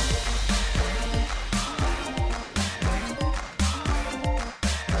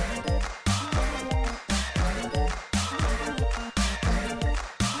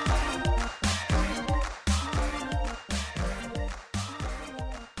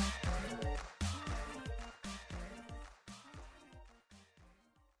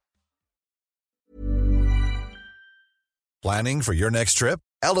 Planning for your next trip?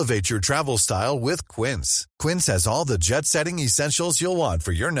 Elevate your travel style with Quince. Quince has all the jet-setting essentials you'll want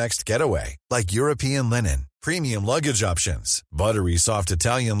for your next getaway, like European linen, premium luggage options, buttery soft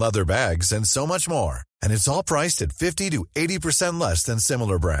Italian leather bags, and so much more. And it's all priced at 50 to 80% less than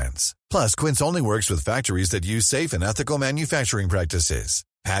similar brands. Plus, Quince only works with factories that use safe and ethical manufacturing practices.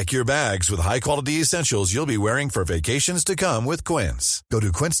 Pack your bags with high-quality essentials you'll be wearing for vacations to come with Quince. Go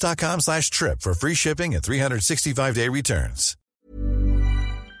to quince.com/trip for free shipping and 365-day returns.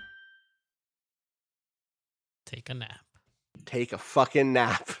 Take a nap. Take a fucking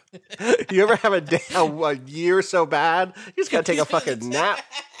nap. You ever have a year so bad? You just gotta take a fucking nap.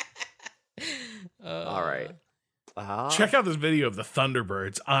 All right. Check out this video of the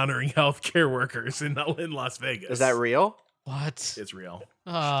Thunderbirds honoring healthcare workers in Las Vegas. Is that real? What? It's real.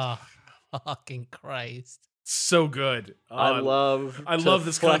 Oh, fucking Christ. So good. I love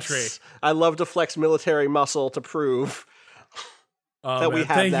this country. I love to flex military muscle to prove that we have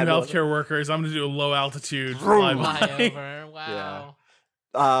thank that. Thank you, healthcare workers. I'm going to do a low altitude flyover. Wow.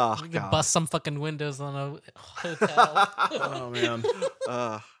 Yeah. We can bust some fucking windows on a hotel. Oh, man.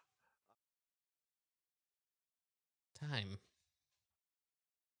 Time.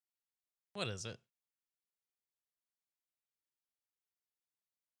 What is it?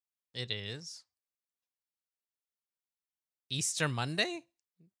 It is Easter Monday?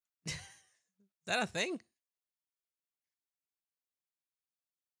 Is that a thing?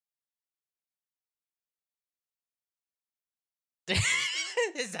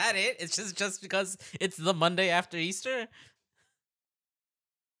 Is that it? It's just because it's the Monday after Easter?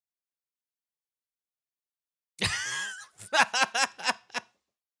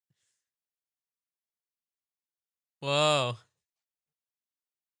 Whoa.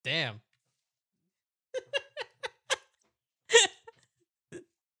 Damn.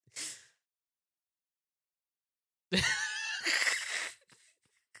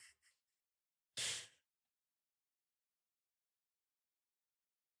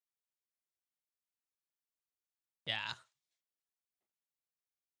 Yeah.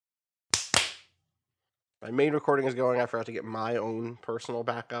 My main recording is going. I forgot to get my own personal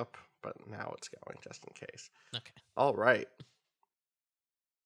backup, but now it's going just in case. Okay. All right.